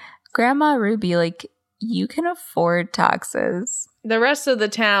shade. Grandma Ruby, like, you can afford taxes. The rest of the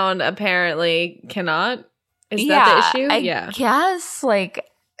town apparently cannot. Is that the issue? I guess, like,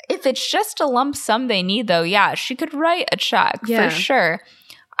 if it's just a lump sum they need, though, yeah, she could write a check for sure.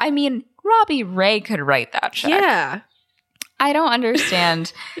 I mean, Robbie Ray could write that check. Yeah. I don't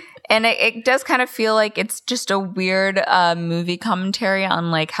understand. And it does kind of feel like it's just a weird movie commentary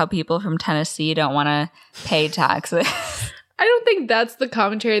on like how people from Tennessee don't want to pay taxes. I don't think that's the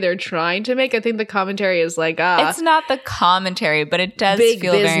commentary they're trying to make. I think the commentary is like, it's not the commentary, but it does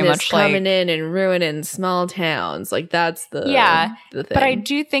feel very much like coming in and ruining small towns. Like that's the thing. But I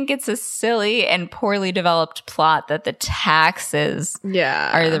do think it's a silly and poorly developed plot that the taxes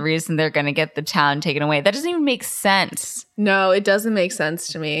are the reason they're going to get the town taken away. That doesn't even make sense. No, it doesn't make sense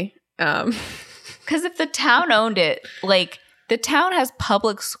to me. Because if the town owned it, like the town has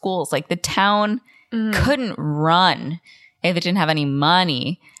public schools, like the town couldn't run if it didn't have any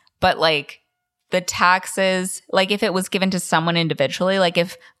money. But like the taxes, like if it was given to someone individually, like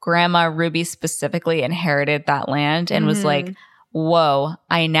if Grandma Ruby specifically inherited that land and was like, whoa,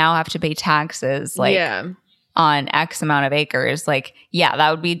 I now have to pay taxes like on X amount of acres, like, yeah,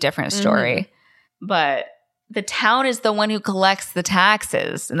 that would be a different story. But the town is the one who collects the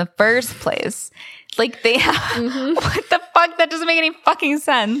taxes in the first place. Like they have, what the fuck? That doesn't make any fucking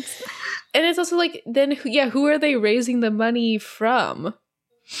sense. And it's also like, then, who are they raising the money from?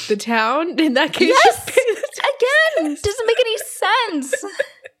 The town? In that case, yes! Again, doesn't make any sense.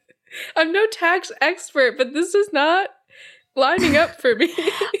 I'm no tax expert, but this is not lining up for me.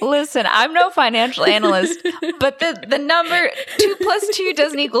 Listen, I'm no financial analyst, but the number 2 + 2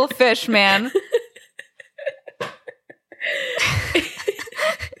 doesn't equal fish, man.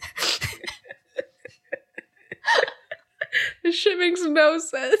 This shit makes no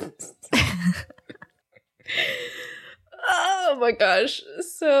sense. Oh my gosh.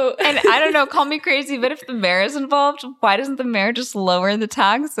 So and I don't know, call me crazy, but if the mayor is involved, why doesn't the mayor just lower the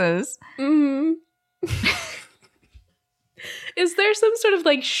taxes? Is there some sort of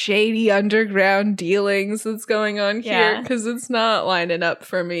like shady underground dealings that's going on here? Because it's not lining up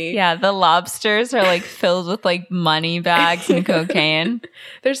for me. Yeah, the lobsters are like filled with like money bags and cocaine.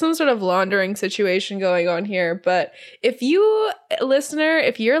 There's some sort of laundering situation going on here. But if you, listener,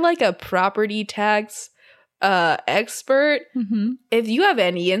 if you're like a property tax expert, if you have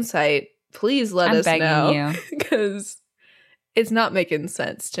any insight, please let us know. Because it's not making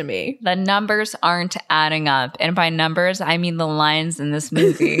sense to me. The numbers aren't adding up. And by numbers, I mean the lines in this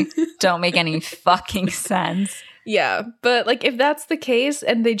movie don't make any fucking sense. Yeah, but like if that's the case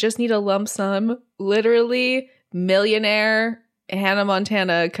and they just need a lump sum, literally millionaire Hannah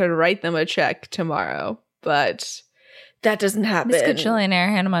Montana could write them a check tomorrow. But that doesn't happen. Miss Gajillionaire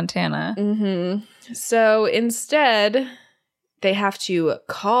Hannah Montana. So instead, they have to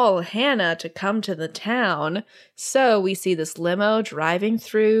call Hannah to come to the town. So we see this limo driving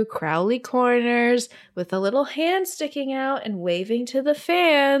through Crowley Corners with a little hand sticking out and waving to the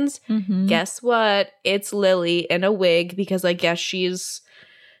fans. Guess what? It's Lily in a wig because I guess she's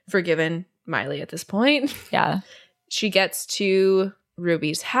forgiven Miley at this point. Yeah. She gets to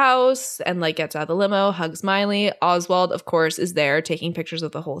Ruby's house and like gets out of the limo, hugs Miley. Oswald, of course, is there taking pictures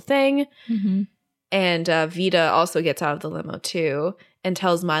of the whole thing. And Vita also gets out of the limo too and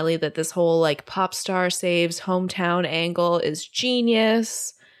tells Miley that this whole like pop star saves hometown angle is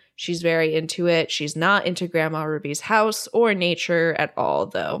genius. She's very into it. She's not into Grandma Ruby's house or nature at all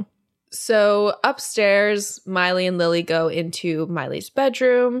though. So upstairs, Miley and Lily go into Miley's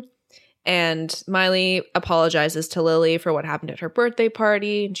bedroom and Miley apologizes to Lily for what happened at her birthday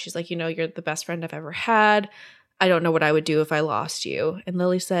party. And she's like, you know, you're the best friend I've ever had. I don't know what I would do if I lost you. And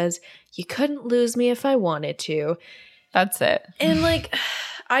Lily says, you couldn't lose me if I wanted to. That's it. And like,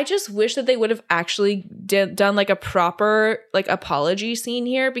 I just wish that they would have actually done like a proper like apology scene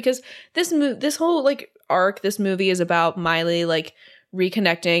here because this whole like arc, this movie is about Miley like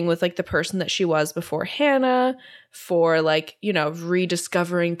reconnecting with like the person that she was before Hannah, for like, you know,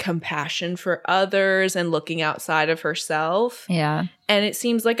 rediscovering compassion for others and looking outside of herself. Yeah. And it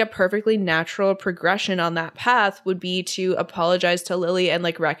seems like a perfectly natural progression on that path would be to apologize to Lily and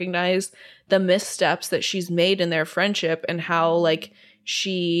like recognize the missteps that she's made in their friendship and how like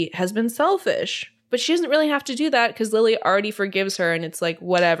she has been selfish. But she doesn't really have to do that because Lily already forgives her and it's like,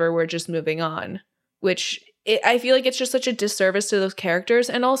 whatever, we're just moving on. Which I feel like it's just such a disservice to those characters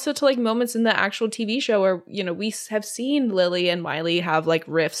and also to like moments in the actual TV show where, you know, we have seen Lily and Miley have like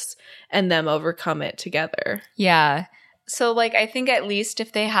rifts and them overcome it together. Yeah. So like I think at least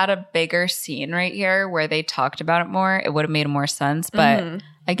if they had a bigger scene right here where they talked about it more, it would have made more sense. But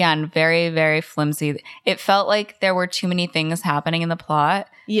again, very, very flimsy. It felt like there were too many things happening in the plot.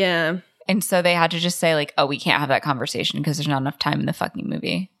 Yeah. And so they had to just say like, oh, we can't have that conversation because there's not enough time in the fucking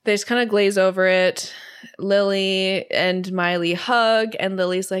movie. They just kind of glaze over it. Lily and Miley hug, and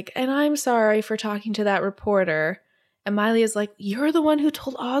Lily's like, and I'm sorry for talking to that reporter. And Miley is like, you're the one who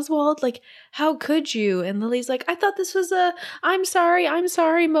told Oswald? Like, how could you? And Lily's like, I thought this was a I'm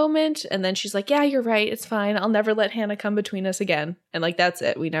sorry moment. And then she's like, yeah, you're right. It's fine. I'll never let Hannah come between us again. And like, that's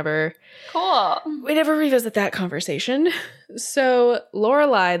it. We never revisit that conversation. So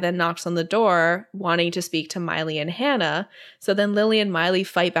Lorelai then knocks on the door wanting to speak to Miley and Hannah. So then Lily and Miley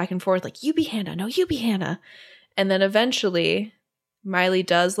fight back and forth like, you be Hannah. No, you be Hannah. And then eventually Miley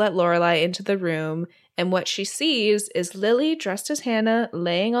does let Lorelai into the room. And what she sees is Lily dressed as Hannah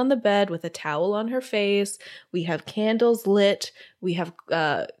laying on the bed with a towel on her face. We have candles lit. We have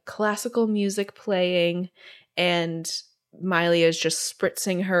classical music playing. And Miley is just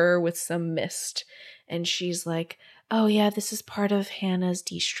spritzing her with some mist. And she's like, oh yeah, this is part of Hannah's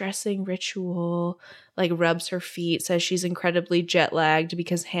de-stressing ritual. Like rubs her feet, says she's incredibly jet lagged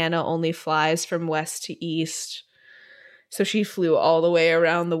because Hannah only flies from west to east. So she flew all the way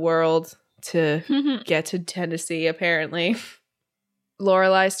around the world to get to Tennessee, apparently.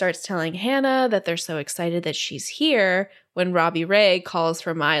 Lorelai starts telling Hannah that they're so excited that she's here when Robbie Ray calls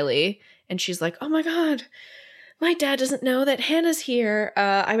for Miley. And she's like, oh my God, my dad doesn't know that Hannah's here.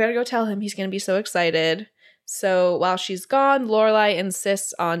 I better go tell him. He's going to be so excited. So while she's gone, Lorelai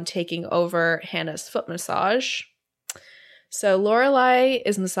insists on taking over Hannah's foot massage. So Lorelai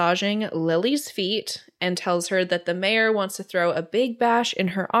is massaging Lily's feet and tells her that the mayor wants to throw a big bash in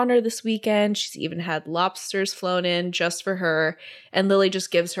her honor this weekend. She's even had lobsters flown in just for her. And Lily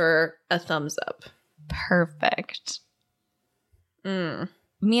just gives her a thumbs up. Perfect.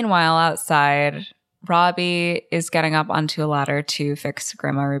 Meanwhile, outside, Robbie is getting up onto a ladder to fix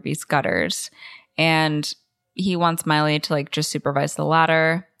Grandma Ruby's gutters. And he wants Miley to like just supervise the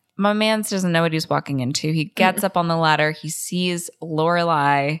ladder. My man doesn't know what he's walking into. He gets up on the ladder. He sees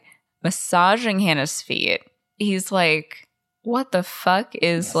Lorelai massaging Hannah's feet. He's like, what the fuck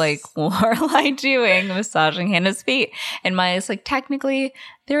is like Lorelai doing massaging Hannah's feet? And Miley's like, technically,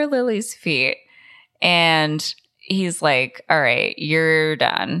 they're Lily's feet. And he's like, all right, you're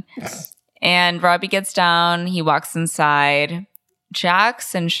done. And Robbie gets down. He walks inside.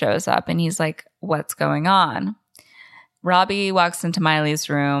 Jackson shows up and he's like, what's going on? Robbie walks into Miley's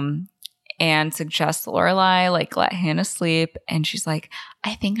room and suggests Lorelai like let Hannah sleep. And she's like,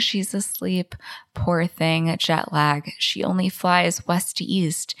 I think she's asleep. Poor thing, jet lag. She only flies west to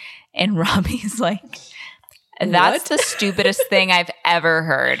east. And Robbie's like, that's the stupidest thing I've ever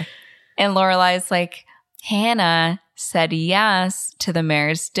heard. And Lorelai's like, Hannah said yes to the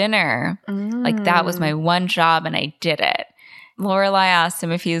mayor's dinner. Like that was my one job and I did it. Lorelai asked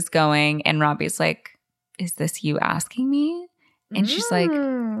him if he was going and Robbie's like, is this you asking me? And she's like,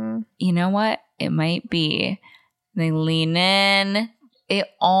 you know what? It might be. They lean in.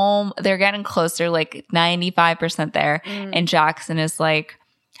 They're getting closer, like 95% there. And Jackson is like,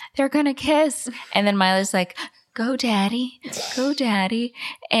 they're going to kiss. And then Miley's like, go daddy, go daddy.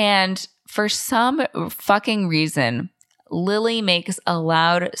 And for some fucking reason, Lily makes a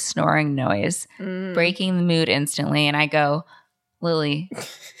loud snoring noise, breaking the mood instantly. And I go, Lily,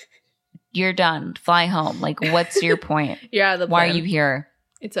 you're done. Fly home. Like, what's your point? Why are you here?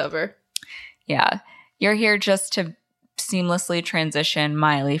 It's over. Yeah. You're here just to seamlessly transition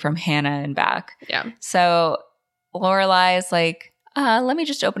Miley from Hannah and back. Yeah. So Lorelai is like, let me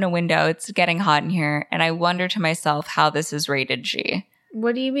just open a window. It's getting hot in here. And I wonder to myself how this is rated G.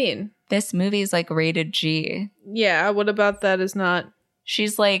 What do you mean? This movie is like rated G. Yeah. What about that is not?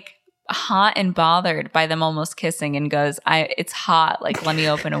 She's like hot and bothered by them almost kissing and goes, it's hot. Like, let me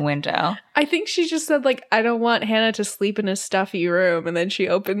open a window. I think she just said, like, I don't want Hannah to sleep in a stuffy room. And then she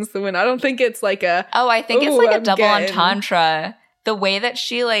opens the window. I don't think it's like a... Oh, I think it's like a double entendre. The way that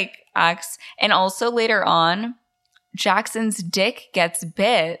she, like, acts. And also later on, Jackson's dick gets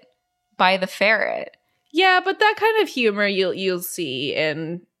bit by the ferret. Yeah, but that kind of humor you'll see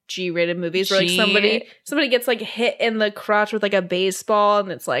in G-rated movies where like somebody gets like hit in the crotch with like a baseball and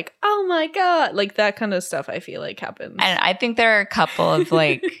it's like, oh my God, like that kind of stuff I feel like happens. And I think there are a couple of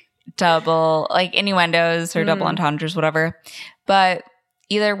like double like innuendos or double entendres, whatever. But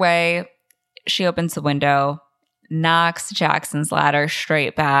either way, she opens the window, knocks Jackson's ladder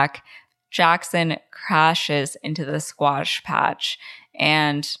straight back. Jackson crashes into the squash patch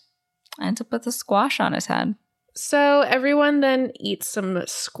and ends up with a squash on his head. So everyone then eats some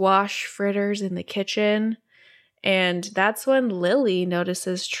squash fritters in the kitchen. And that's when Lily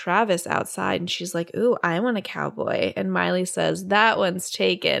notices Travis outside and she's like, ooh, I want a cowboy. And Miley says, that one's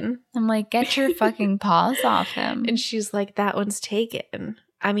taken. I'm like, get your fucking paws off him. And she's like, that one's taken.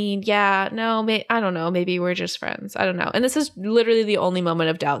 I mean, yeah, no, I don't know. Maybe we're just friends. I don't know. And this is literally the only moment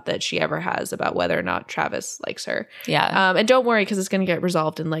of doubt that she ever has about whether or not Travis likes her. Yeah. And don't worry, because it's going to get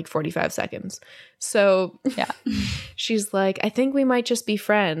resolved in like 45 seconds. So yeah, she's like, I think we might just be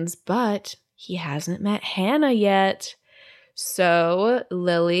friends, but he hasn't met Hannah yet. So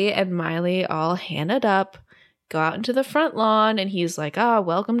Lily and Miley all Hannah'd up, go out into the front lawn, and he's like,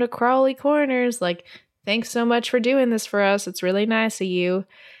 welcome to Crawley Corners. Like, thanks so much for doing this for us. It's really nice of you.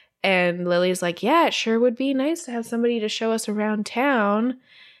 And Lily's like, yeah, it sure would be nice to have somebody to show us around town.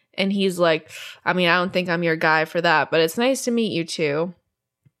 And he's like, I mean, I don't think I'm your guy for that, but it's nice to meet you too.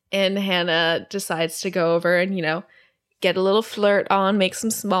 And Hannah decides to go over and, get a little flirt on, make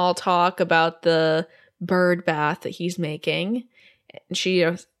some small talk about the bird bath that he's making. And she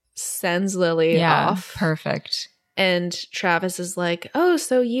sends Lily off. Perfect. And Travis is like, oh,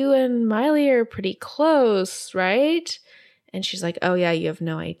 so you and Miley are pretty close, right? And she's like, oh, yeah, you have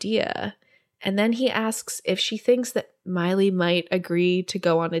no idea. And then he asks if she thinks that Miley might agree to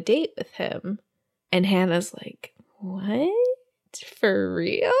go on a date with him. And Hannah's like, what? For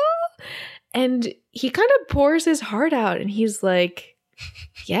real? And he kind of pours his heart out. And he's like,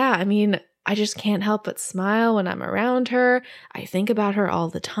 yeah, I mean, I just can't help but smile when I'm around her. I think about her all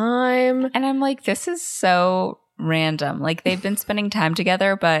the time. And I'm like, this is so random. Like, they've been spending time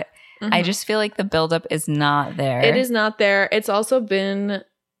together, but I just feel like the buildup is not there. It is not there. It's also been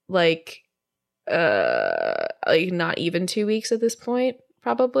like not even 2 weeks at this point,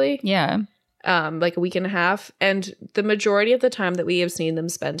 probably. Yeah. Like a week and a half. And the majority of the time that we have seen them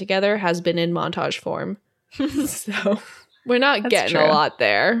spend together has been in montage form. So we're not getting a lot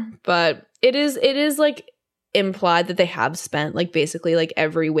there. But it is like implied that they have spent like basically like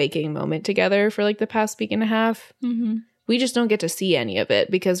every waking moment together for like the past week and a half. Mm-hmm. We just don't get to see any of it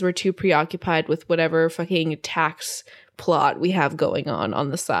because we're too preoccupied with whatever fucking tax plot we have going on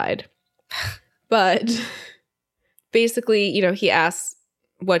the side. But basically, he asks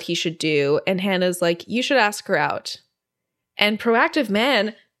what he should do, and Hannah's like, you should ask her out. And Proactive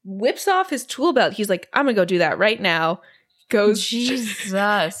Man whips off his tool belt. He's like, I'm gonna go do that right now. Goes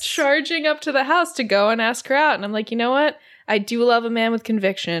charging up to the house to go and ask her out. And I'm like, you know what? I do love a man with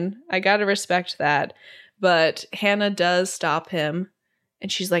conviction. I gotta respect that. But Hannah does stop him.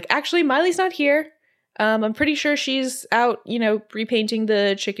 And she's like, actually, Miley's not here. I'm pretty sure she's out, repainting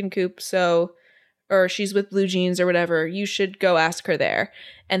the chicken coop. Or she's with Blue Jeans or whatever. You should go ask her there.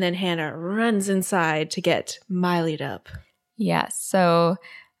 And then Hannah runs inside to get Miley'd up. Yeah. So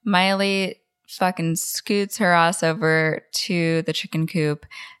Miley fucking scoots her ass over to the chicken coop,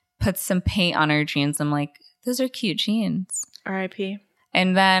 puts some paint on her jeans. I'm like, those are cute jeans. R.I.P.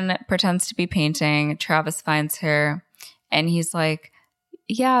 And then pretends to be painting. Travis finds her and he's like,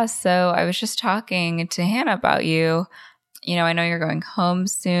 yeah, so I was just talking to Hannah about you. I know you're going home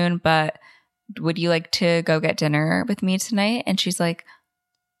soon, but would you like to go get dinner with me tonight? And she's like,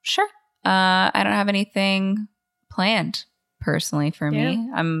 sure. I don't have anything planned personally for me.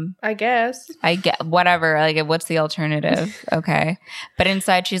 I guess. I get whatever. Like, what's the alternative? Okay. But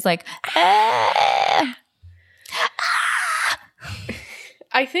inside she's like, I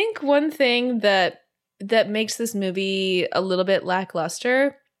think one thing that makes this movie a little bit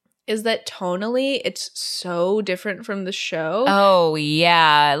lackluster is that tonally it's so different from the show. Oh,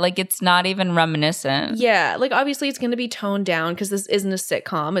 yeah. Like, it's not even reminiscent. Yeah. Like, obviously it's going to be toned down because this isn't a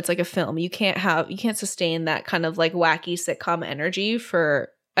sitcom. It's like a film. You can't sustain that kind of like wacky sitcom energy for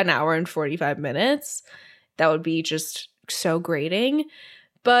an hour and 45 minutes. That would be just so grating.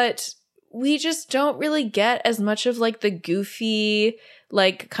 But we just don't really get as much of like the goofy,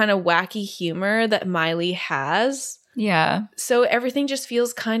 like kind of wacky humor that Miley has. Yeah. So everything just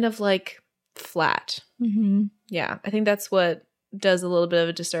feels kind of like flat. Mm-hmm. Yeah. I think that's what does a little bit of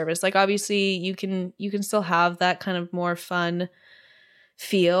a disservice. Like, obviously you can still have that kind of more fun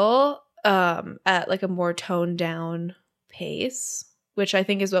feel at like a more toned down pace, which I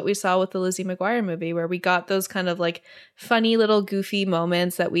think is what we saw with the Lizzie McGuire movie, where we got those kind of like funny little goofy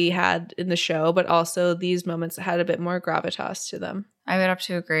moments that we had in the show, but also these moments that had a bit more gravitas to them. I would have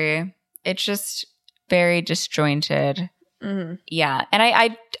to agree. It's just very disjointed. Mm-hmm. Yeah.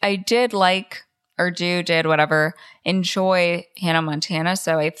 And I did like, or did whatever, enjoy Hannah Montana.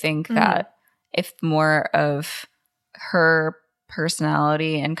 So I think that if more of her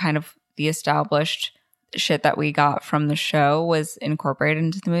personality and kind of the established shit that we got from the show was incorporated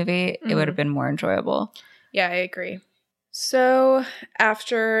into the movie, it would have been more enjoyable. Yeah, I agree. So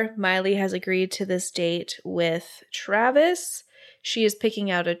after Miley has agreed to this date with Travis, she is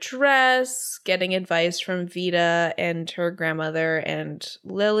picking out a dress, getting advice from Vita and her grandmother and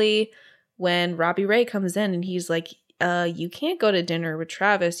Lily, when Robbie Ray comes in and he's like, you can't go to dinner with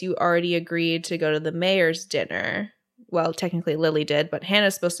Travis. You already agreed to go to the mayor's dinner. Well, technically Lily did, but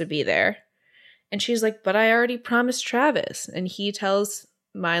Hannah's supposed to be there. And she's like, but I already promised Travis. And he tells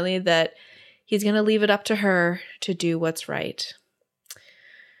Miley that he's going to leave it up to her to do what's right.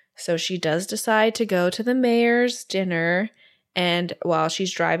 So she does decide to go to the mayor's dinner. And while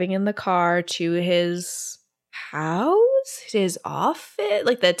she's driving in the car to his house, his office,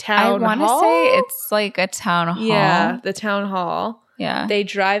 like the town hall. I want to say it's like a town hall. Yeah, the town hall. Yeah. They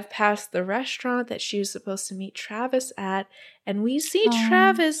drive past the restaurant that she was supposed to meet Travis at. And we see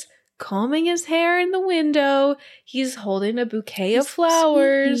Travis combing his hair in the window. He's holding a bouquet of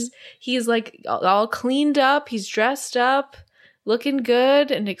flowers. Sweet. He's like all cleaned up. He's dressed up, looking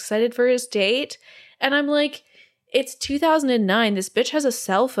good and excited for his date. And I'm like, it's 2009. This bitch has a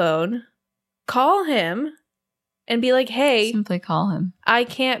cell phone. Call him and be like, hey. Simply call him. I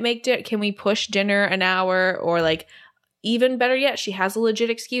can't make dinner. Can we push dinner an hour? Or like, even better yet, she has a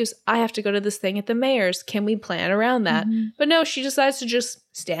legit excuse. I have to go to this thing at the mayor's. Can we plan around that? Mm-hmm. But no, she decides to just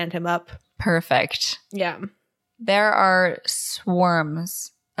stand him up. Perfect. Yeah. There are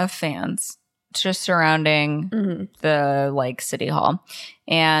swarms of fans just surrounding the like city hall.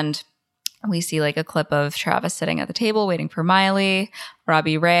 And we see like a clip of Travis sitting at the table waiting for Miley.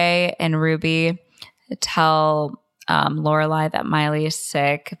 Robbie Ray and Ruby tell Lorelai that Miley is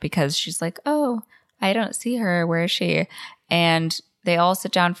sick because she's like, oh, I don't see her. Where is she? And they all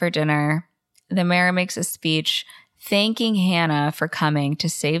sit down for dinner. The mayor makes a speech thanking Hannah for coming to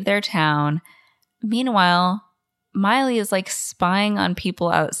save their town. Meanwhile, Miley is like spying on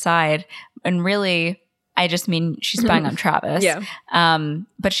people outside. And really, I just mean she's spying on Travis. Yeah.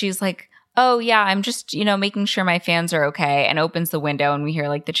 But she's like, oh, yeah, I'm just, making sure my fans are okay, and opens the window and we hear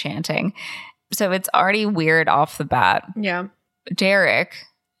like the chanting. So it's already weird off the bat. Yeah. Derek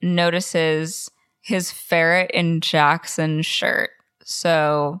notices his Ferret and Jackson shirt.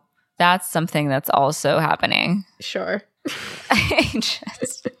 So that's something that's also happening. Sure.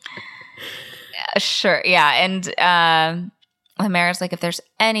 Sure. Yeah. And the mayor's like, if there's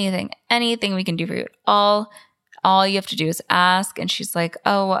anything we can do for you at all you have to do is ask. And she's like,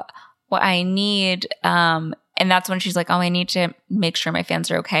 oh, what I need, and that's when she's like, oh, I need to make sure my fans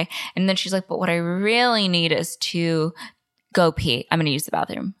are okay. And then she's like, but what I really need is to go pee. I'm going to use the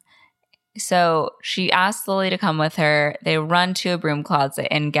bathroom. So she asks Lily to come with her. They run to a broom closet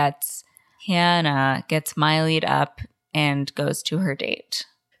and Hannah gets Miley'd up and goes to her date.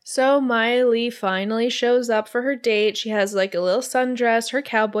 So Miley finally shows up for her date. She has like a little sundress, her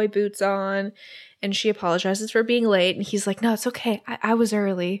cowboy boots on, and she apologizes for being late. And he's like, no, it's okay. I was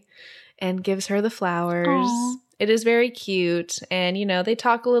early. And gives her the flowers. Aww. It is very cute. And, they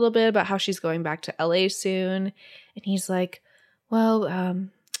talk a little bit about how she's going back to LA soon. And he's like, well,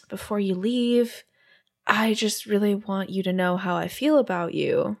 before you leave, I just really want you to know how I feel about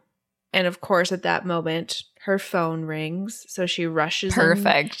you. And of course, at that moment, her phone rings. So she rushes.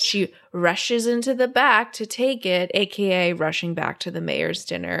 Perfect. She rushes into the back to take it, aka rushing back to the mayor's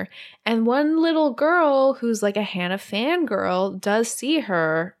dinner. And one little girl who's like a Hannah fangirl does see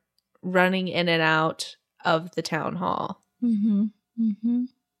her running in and out of the town hall. Mm-hmm. Mm-hmm.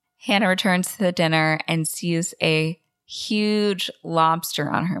 Hannah returns to the dinner and sees a huge lobster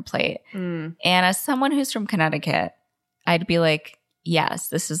on her plate. And as someone who's from Connecticut, I'd be like, yes,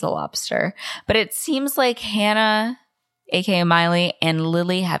 this is a lobster. But it seems like Hannah, aka Miley, and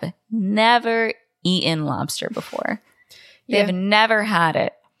Lily have never eaten lobster before. They've never had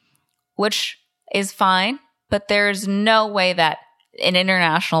it, which is fine. But there's no way that an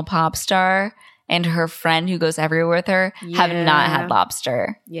international pop star and her friend who goes everywhere with her have not had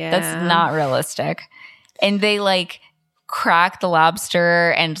lobster. Yeah. That's not realistic. And they like crack the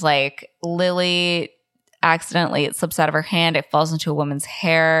lobster and like Lily accidentally, it slips out of her hand. It falls into a woman's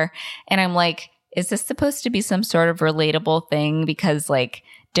hair. And I'm like, is this supposed to be some sort of relatable thing? Because like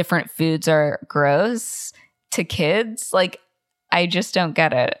different foods are gross to kids. Like, I just don't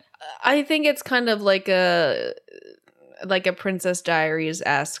get it. I think it's kind of like a Princess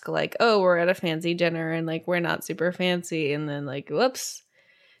Diaries-esque, like, oh, we're at a fancy dinner and like we're not super fancy, and then like, whoops,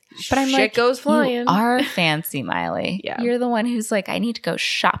 but I'm shit like, goes flying. You are fancy, Miley. Yeah, you're the one who's like, I need to go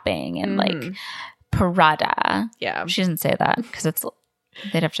shopping and like Prada. Yeah, she doesn't say that because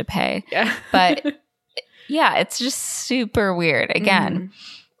they'd have to pay. Yeah, but yeah, it's just super weird. Again,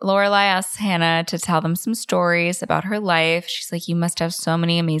 Lorelai asks Hannah to tell them some stories about her life. She's like, you must have so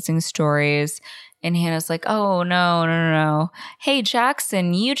many amazing stories. And Hannah's like, oh, no. Hey,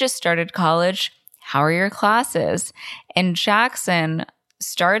 Jackson, you just started college. How are your classes? And Jackson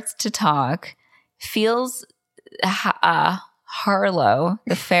starts to talk, feels Harlow,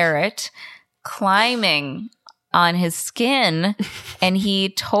 the ferret, climbing on his skin, and he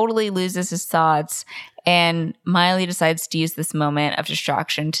totally loses his thoughts. And Miley decides to use this moment of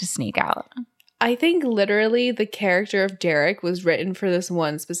distraction to sneak out. I think literally the character of Derek was written for this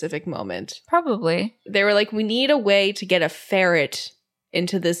one specific moment. Probably. They were like, we need a way to get a ferret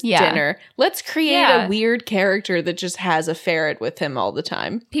into this dinner. Let's create a weird character that just has a ferret with him all the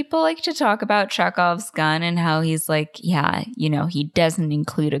time. People like to talk about Chekhov's gun and how he's like, he doesn't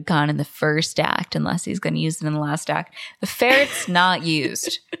include a gun in the first act unless he's going to use it in the last act. The ferret's not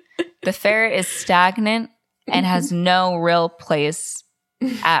used. The ferret is stagnant and has no real place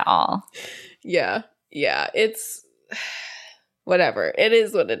at all. Yeah. It's whatever. It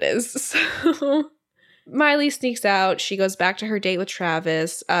is what it is. So Miley sneaks out. She goes back to her date with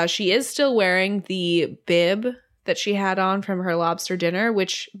Travis. She is still wearing the bib that she had on from her lobster dinner,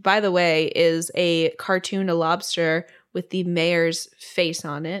 which, by the way, is a cartoon of lobster with the mayor's face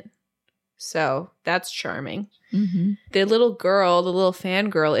on it. So that's charming. Mm-hmm. The little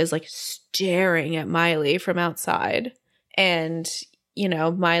fangirl is like staring at Miley from outside. And,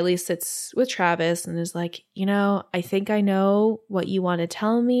 Miley sits with Travis and is like, I think I know what you want to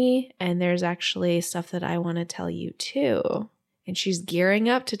tell me. And there's actually stuff that I want to tell you too. And she's gearing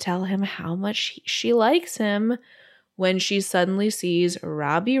up to tell him how much she likes him when she suddenly sees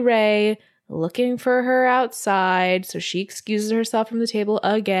Robbie Ray looking for her outside. So she excuses herself from the table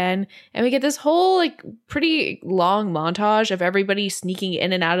again. And we get this whole pretty long montage of everybody sneaking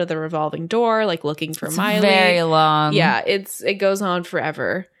in and out of the revolving door, looking for Miley. Very long. Yeah, it goes on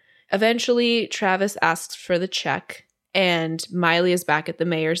forever. Eventually, Travis asks for the check, and Miley is back at the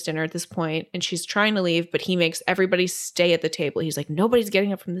mayor's dinner at this point, and she's trying to leave, but he makes everybody stay at the table. He's like, nobody's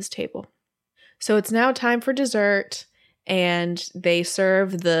getting up from this table. So it's now time for dessert. And they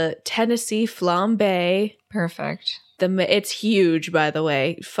serve the Tennessee flambe. Perfect. It's huge, by the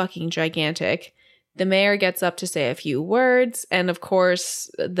way. Fucking gigantic. The mayor gets up to say a few words. And of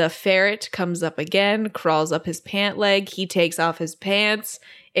course, the ferret comes up again, crawls up his pant leg. He takes off his pants.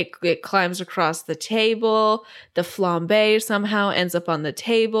 It climbs across the table. The flambe somehow ends up on the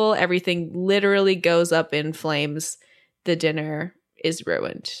table. Everything literally goes up in flames. The dinner is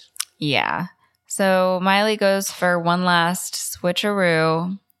ruined. Yeah. So Miley goes for one last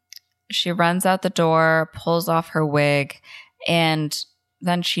switcheroo. She runs out the door, pulls off her wig, and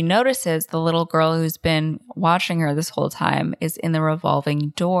then she notices the little girl who's been watching her this whole time is in the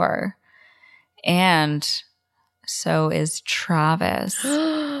revolving door. And so is Travis.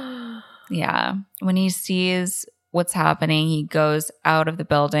 Yeah. When he sees what's happening, he goes out of the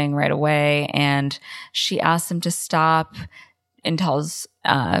building right away, and she asks him to stop and tells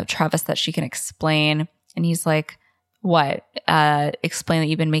Travis that she can explain. And he's like, what? Explain that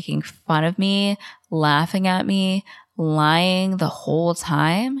you've been making fun of me, laughing at me, lying the whole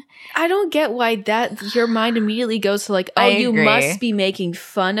time? I don't get why your mind immediately goes to you must be making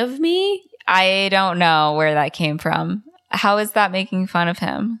fun of me? I don't know where that came from. How is that making fun of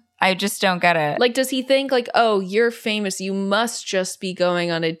him? I just don't get it. Does he think oh, you're famous, you must just be going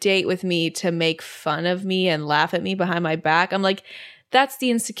on a date with me to make fun of me and laugh at me behind my back? I'm like, that's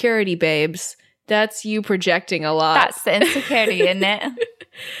the insecurity, babes. That's you projecting a lot. That's the insecurity, isn't it?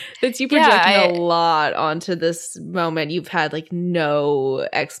 That's you projecting a lot onto this moment you've had no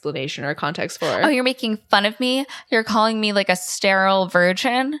explanation or context for. Oh, you're making fun of me? You're calling me a sterile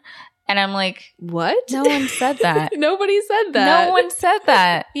virgin? And I'm like, what? No one said that. Nobody said that. No one said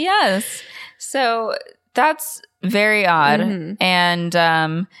that. Yes. So that's very odd. Mm-hmm.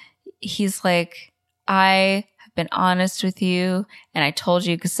 And he's like, I have been honest with you, and I told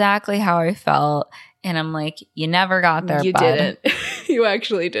you exactly how I felt. And I'm like, you never got there, You bud. didn't. You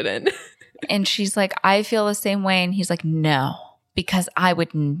actually didn't. And she's like, I feel the same way. And he's like, no, because I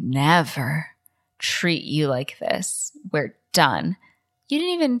would never treat you like this. We're done. You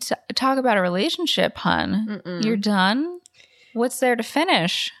didn't even talk about a relationship, hun. Mm-mm. You're done? What's there to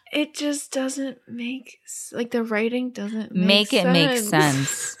finish? It just doesn't make the writing doesn't make it make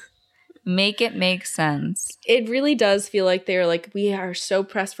sense. Make it make sense. It really does feel like they're like, we are so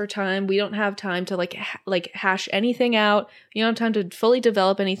pressed for time. We don't have time to like hash anything out. We don't have time to fully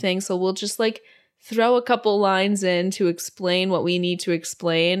develop anything. So we'll just like throw a couple lines in to explain what we need to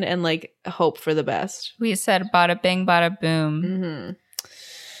explain and like hope for the best. We said bada bing, bada boom. Mm-hmm.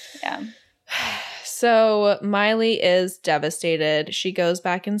 Yeah. So Miley is devastated. She goes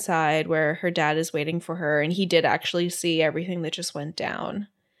back inside where her dad is waiting for her. And he did actually see everything that just went down.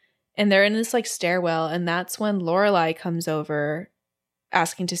 And they're in this like stairwell, and that's when Lorelai comes over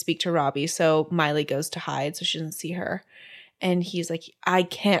asking to speak to Robbie. So Miley goes to hide so she doesn't see her. And he's like, I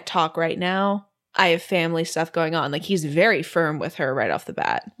can't talk right now. I have family stuff going on. Like, he's very firm with her right off the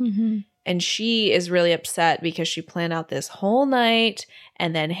bat. Mm-hmm. And she is really upset because she planned out this whole night,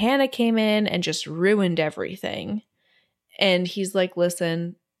 and then Hannah came in and just ruined everything. And he's like,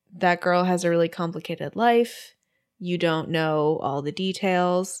 listen, that girl has a really complicated life. You don't know all the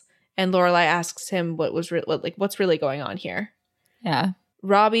details. And Lorelai asks him what's really going on here. Yeah.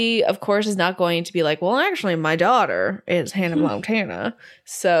 Robbie, of course, is not going to be like, well, actually, my daughter is Hannah Montana.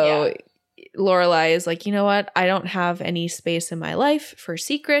 So Lorelai is like, you know what? I don't have any space in my life for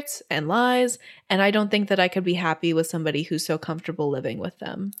secrets and lies. And I don't think that I could be happy with somebody who's so comfortable living with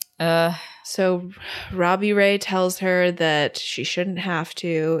them. So Robbie Ray tells her that she shouldn't have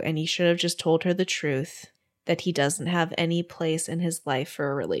to, and he should have just told her the truth. That he doesn't have any place in his life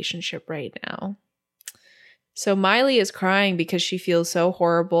for a relationship right now. So Miley is crying because she feels so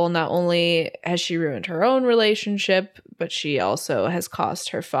horrible. Not only has she ruined her own relationship, but she also has cost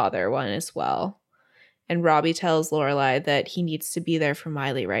her father one as well. And Robbie tells Lorelai that he needs to be there for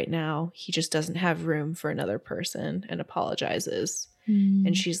Miley right now. He just doesn't have room for another person and apologizes.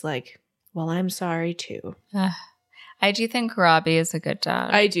 And she's like, well, I'm sorry too. I do think Robbie is a good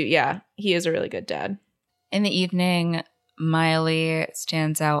dad. I do, yeah. He is a really good dad. In the evening, Miley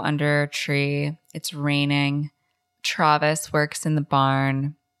stands out under a tree. It's raining. Travis works in the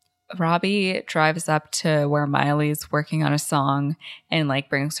barn. Robbie drives up to where Miley's working on a song and like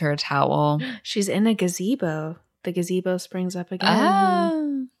brings her a towel. She's in a gazebo. The gazebo springs up again.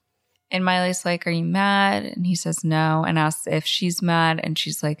 Oh. And Miley's like, are you mad? And he says no, and asks if she's mad. And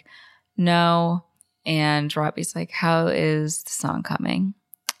she's like, no. And Robbie's like, how is the song coming?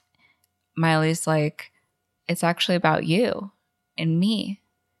 Miley's like, it's actually about you and me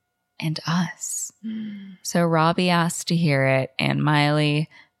and us. So Robbie asks to hear it, and Miley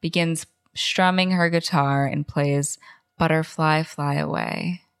begins strumming her guitar and plays Butterfly Fly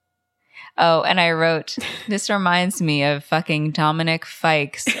Away. Oh, and I wrote, this reminds me of fucking Dominic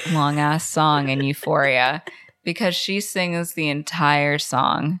Fike's long-ass song in Euphoria, because she sings the entire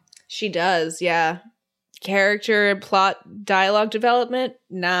song. She does, yeah. Character, plot, dialogue development?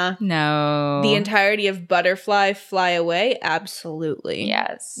 Nah. No. The entirety of Butterfly Fly Away? Absolutely.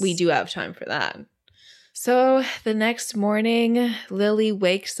 Yes. We do have time for that. So the next morning, Lily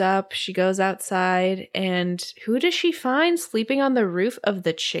wakes up. She goes outside, and who does she find sleeping on the roof of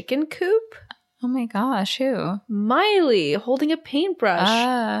the chicken coop? Oh my gosh, who? Miley, holding a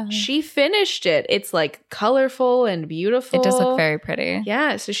paintbrush. She finished it. It's like colorful and beautiful. It does look very pretty.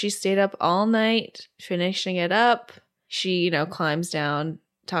 Yeah, so she stayed up all night finishing it up. She, climbs down,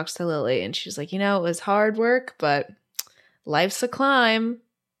 talks to Lily, and she's like, it was hard work, but life's a climb,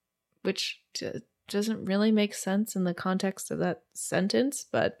 which doesn't really make sense in the context of that sentence,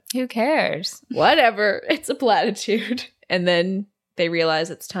 but who cares? Whatever. It's a platitude. And then they realize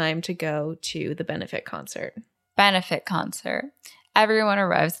it's time to go to the benefit concert. Benefit concert. Everyone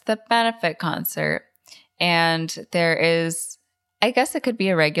arrives at the benefit concert. And there is, I guess it could be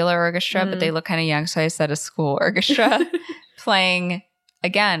a regular orchestra, but they look kind of young, so I said a school orchestra playing,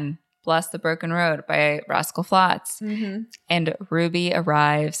 again, Bless the Broken Road by Rascal Flatts. Mm-hmm. And Ruby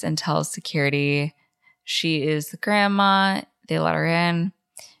arrives and tells security she is the grandma. They let her in.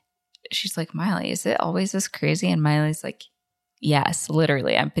 She's like, Miley, is it always this crazy? And Miley's like, yes,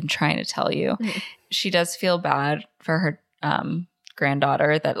 literally. I've been trying to tell you. Mm-hmm. She does feel bad for her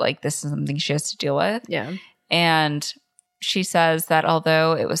granddaughter that like this is something she has to deal with. Yeah. And she says that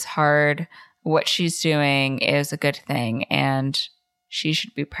although it was hard, what she's doing is a good thing and she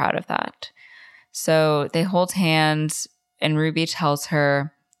should be proud of that. So they hold hands and Ruby tells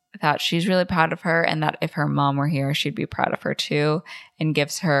her that she's really proud of her and that if her mom were here, she'd be proud of her too, and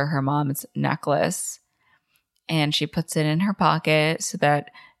gives her her mom's necklace. And she puts it in her pocket so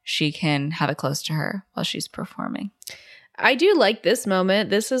that she can have it close to her while she's performing. I do like this moment.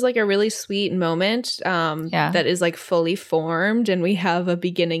 This is like a really sweet moment that is like fully formed, and we have a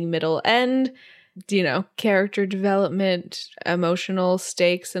beginning, middle, end. character development, emotional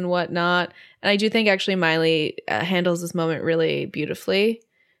stakes and whatnot. And I do think actually Miley handles this moment really beautifully.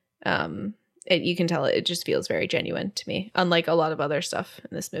 You can tell it just feels very genuine to me, unlike a lot of other stuff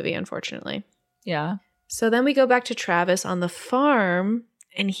in this movie, unfortunately. Yeah. So then we go back to Travis on the farm,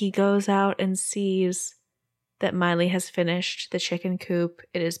 and he goes out and sees that Miley has finished the chicken coop.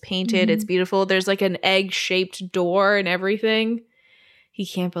 It is painted. It's beautiful. There's like an egg-shaped door and everything. He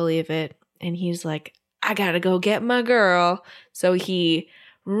can't believe it. And he's like, I gotta go get my girl. So he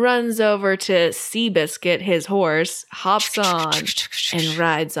runs over to Seabiscuit, his horse, hops on, and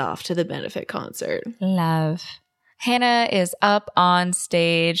rides off to the benefit concert. Love. Hannah is up on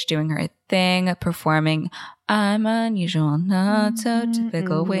stage doing her thing, performing I'm unusual, not so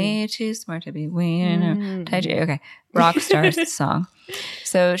typical, way too smart to be weird. Okay, Rockstar's song.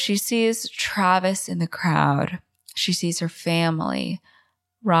 So she sees Travis in the crowd. She sees her family,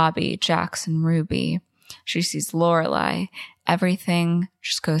 Robbie, Jackson, Ruby. She sees Lorelai. Everything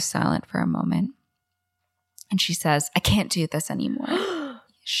just goes silent for a moment. And she says, I can't do this anymore.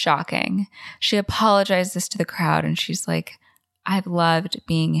 Shocking. She apologizes to the crowd and she's like, I've loved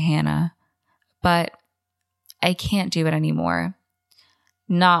being Hannah, but I can't do it anymore.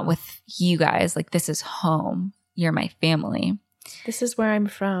 Not with you guys. Like, this is home. You're my family. This is where I'm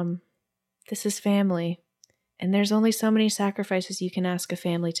from. This is family. And there's only so many sacrifices you can ask a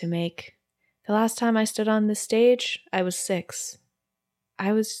family to make. The last time I stood on this stage, I was 6.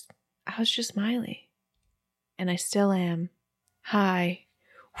 I was just Miley. And I still am. Hi.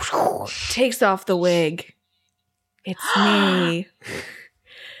 Takes off the wig. It's me.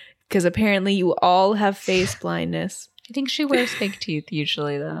 Because apparently you all have face blindness. I think she wears fake teeth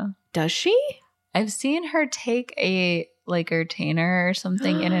usually, though. Does she? I've seen her take a retainer or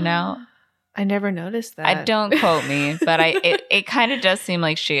something in and out. I never noticed that. Don't quote me, but it kind of does seem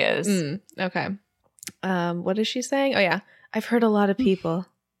like she is. Okay. What is she saying? Oh, yeah. I've hurt a lot of people,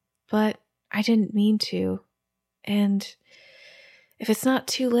 but I didn't mean to. And if it's not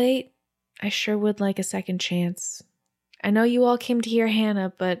too late, I sure would like a second chance. I know you all came to hear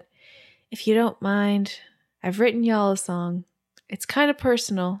Hannah, but if you don't mind, I've written y'all a song. It's kind of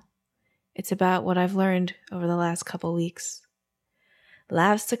personal. It's about what I've learned over the last couple weeks.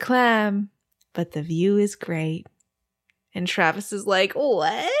 Life's a climb, but the view is great. And Travis is like,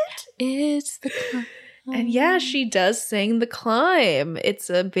 what? It's the climb. And yeah, she does sing The Climb. It's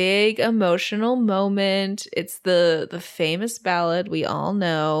a big emotional moment. It's the famous ballad we all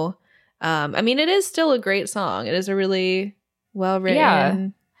know. I mean, it is still a great song. It is a really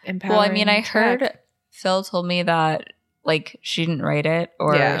well-written, empowering Well, I mean, I track. heard Phil told me that, like, she didn't write it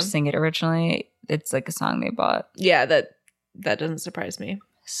or sing it originally. It's like a song they bought. Yeah, that doesn't surprise me.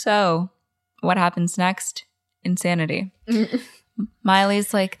 So, what happens next? Insanity.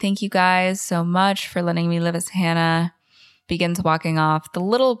 Miley's like, thank you guys so much for letting me live as Hannah. Begins walking off. The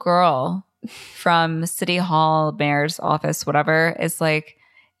little girl from City Hall, mayor's office, whatever, is like,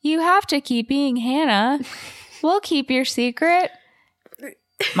 you have to keep being Hannah. We'll keep your secret.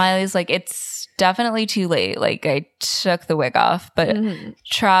 Miley's like, it's definitely too late. Like, I took the wig off. But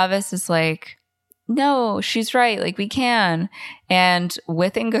Travis is like, no, she's right. Like, we can. And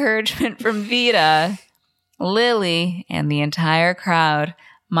with encouragement from Vita, Lily, and the entire crowd,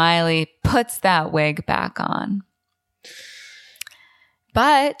 Miley puts that wig back on.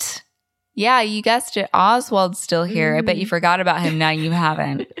 But, yeah, you guessed it. Oswald's still here. I bet you forgot about him. Now you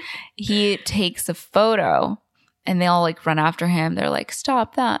haven't. He takes a photo, and they all, like, run after him. They're like,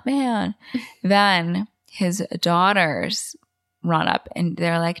 stop that man. Then his daughters run up, and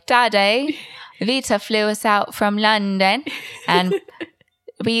they're like, Daddy, Vita flew us out from London, and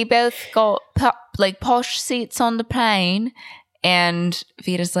we both got posh seats on the plane. And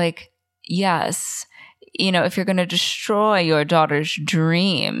Vita's like, yes, if you're going to destroy your daughter's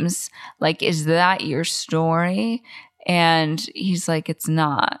dreams, like, is that your story? And he's like, it's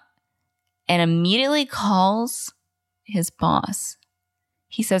not. And immediately calls his boss.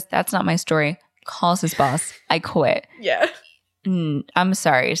 He says, that's not my story. Calls his boss. I quit. Yeah. I'm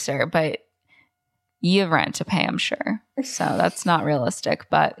sorry, sir, but you have rent to pay, I'm sure. So that's not realistic.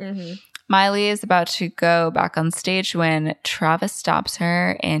 But Miley is about to go back on stage when Travis stops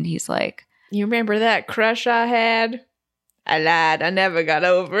her, and he's like, you remember that crush I had? I lied. I never got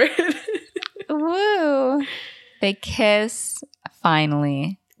over it. Woo. They kiss,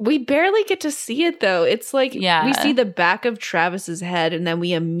 finally. We barely get to see it, though. It's like we see the back of Travis's head, and then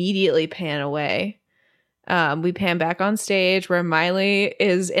we immediately pan away. We pan back on stage where Miley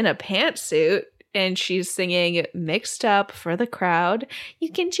is in a pantsuit. And she's singing Mixed Up for the crowd. You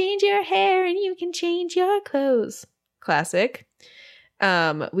can change your hair and you can change your clothes. Classic.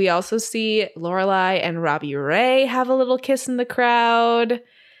 We also see Lorelai and Robbie Ray have a little kiss in the crowd.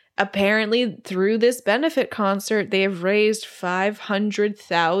 Apparently, through this benefit concert, they have raised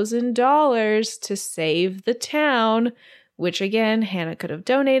 $500,000 to save the town, which again, Hannah could have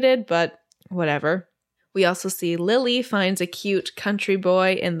donated, but whatever. We also see Lily finds a cute country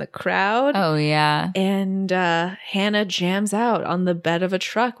boy in the crowd. Oh, yeah. And Hannah jams out on the bed of a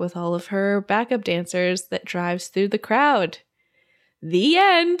truck with all of her backup dancers that drives through the crowd. The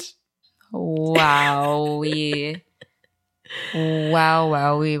end. Wow.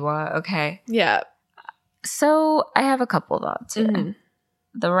 Wow. Okay. Yeah. So I have a couple thoughts here. Mm-hmm.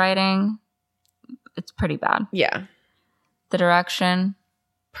 The writing, it's pretty bad. Yeah. The direction,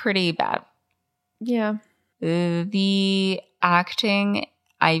 pretty bad. Yeah. The acting,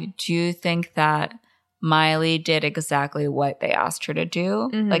 I do think that Miley did exactly what they asked her to do.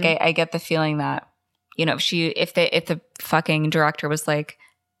 Mm-hmm. Like I get the feeling that, you know, if the fucking director was like,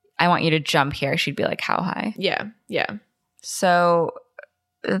 I want you to jump here, she'd be like, how high? Yeah. Yeah. So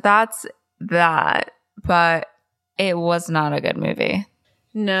that's that, but it was not a good movie.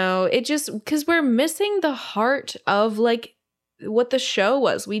 No, it just, because we're missing the heart of like what the show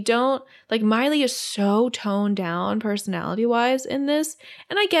was. We don't, like, Miley is so toned down personality wise in this.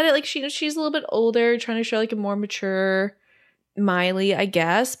 And I get it. Like she's a little bit older, trying to show like a more mature Miley, I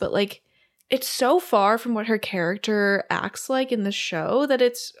guess. But like, it's so far from what her character acts like in the show that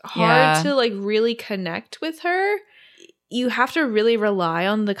it's hard to like really connect with her. You have to really rely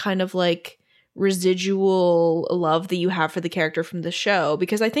on the kind of like residual love that you have for the character from the show.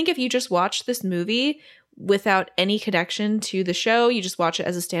 Because I think if you just watch this movie without any connection to the show, you just watch it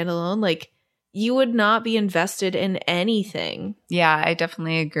as a standalone, like you would not be invested in anything. Yeah, I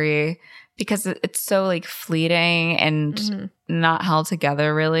definitely agree. Because it's so like fleeting and not held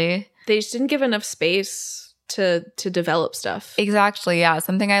together really. They just didn't give enough space to develop stuff. Exactly, yeah.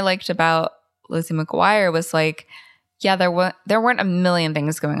 Something I liked about Lizzie McGuire was like, yeah, there weren't a million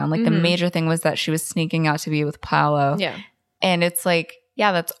things going on. Like the major thing was that she was sneaking out to be with Paolo. Yeah. And it's like,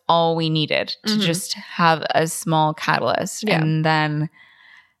 yeah, that's all we needed to just have a small catalyst. Yeah. And then,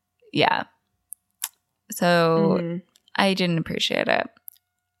 yeah. So I didn't appreciate it.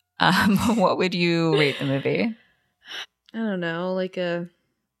 What would you rate the movie? I don't know, like a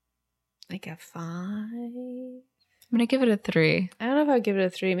 5. I'm going to give it a 3. I don't know if I'd give it a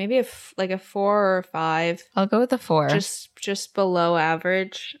 3. Maybe a 4 or a 5. I'll go with a 4. Just below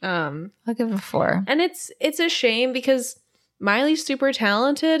average. I'll give it a 4. And it's a shame because Miley's super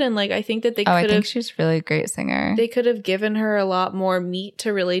talented, and like I think that they could have. I think she's a really great singer. They could have given her a lot more meat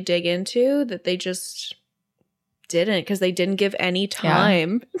to really dig into that they just didn't, because they didn't give any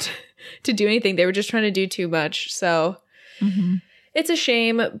time to do anything. They were just trying to do too much. So it's a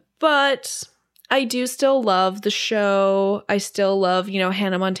shame, but I do still love the show. I still love, you know,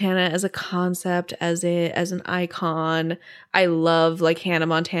 Hannah Montana as a concept, as an icon. I love like Hannah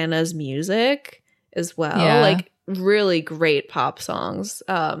Montana's music as well. Yeah. Like really great pop songs.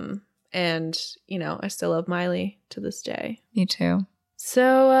 And, you know, I still love Miley to this day. Me too.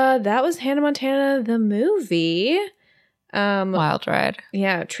 So that was Hannah Montana, the movie. Wild ride.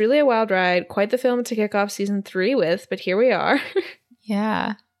 Yeah, truly a wild ride. Quite the film to kick off season 3 with, but here we are.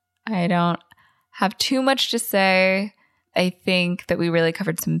 Yeah. I don't have too much to say. I think that we really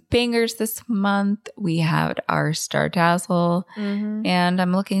covered some bangers this month. We had our Star Dazzle, and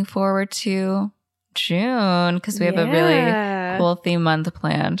I'm looking forward to June because we have a really cool theme month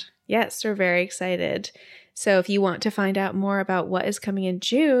planned. Yes, we're very excited. So if you want to find out more about what is coming in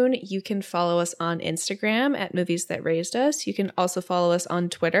June, you can follow us on Instagram at Movies That Raised Us. You can also follow us on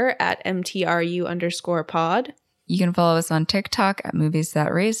Twitter at MTRU_pod. You can follow us on TikTok at Movies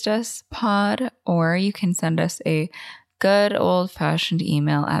That Raised Us pod, or you can send us a good old-fashioned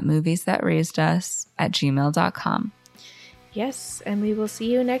email at moviesthatraisedus@gmail.com. Yes, and we will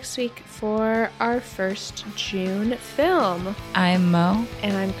see you next week for our first June film. I'm Mo.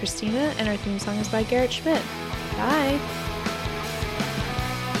 And I'm Christina, and our theme song is by Garrett Schmidt. Bye.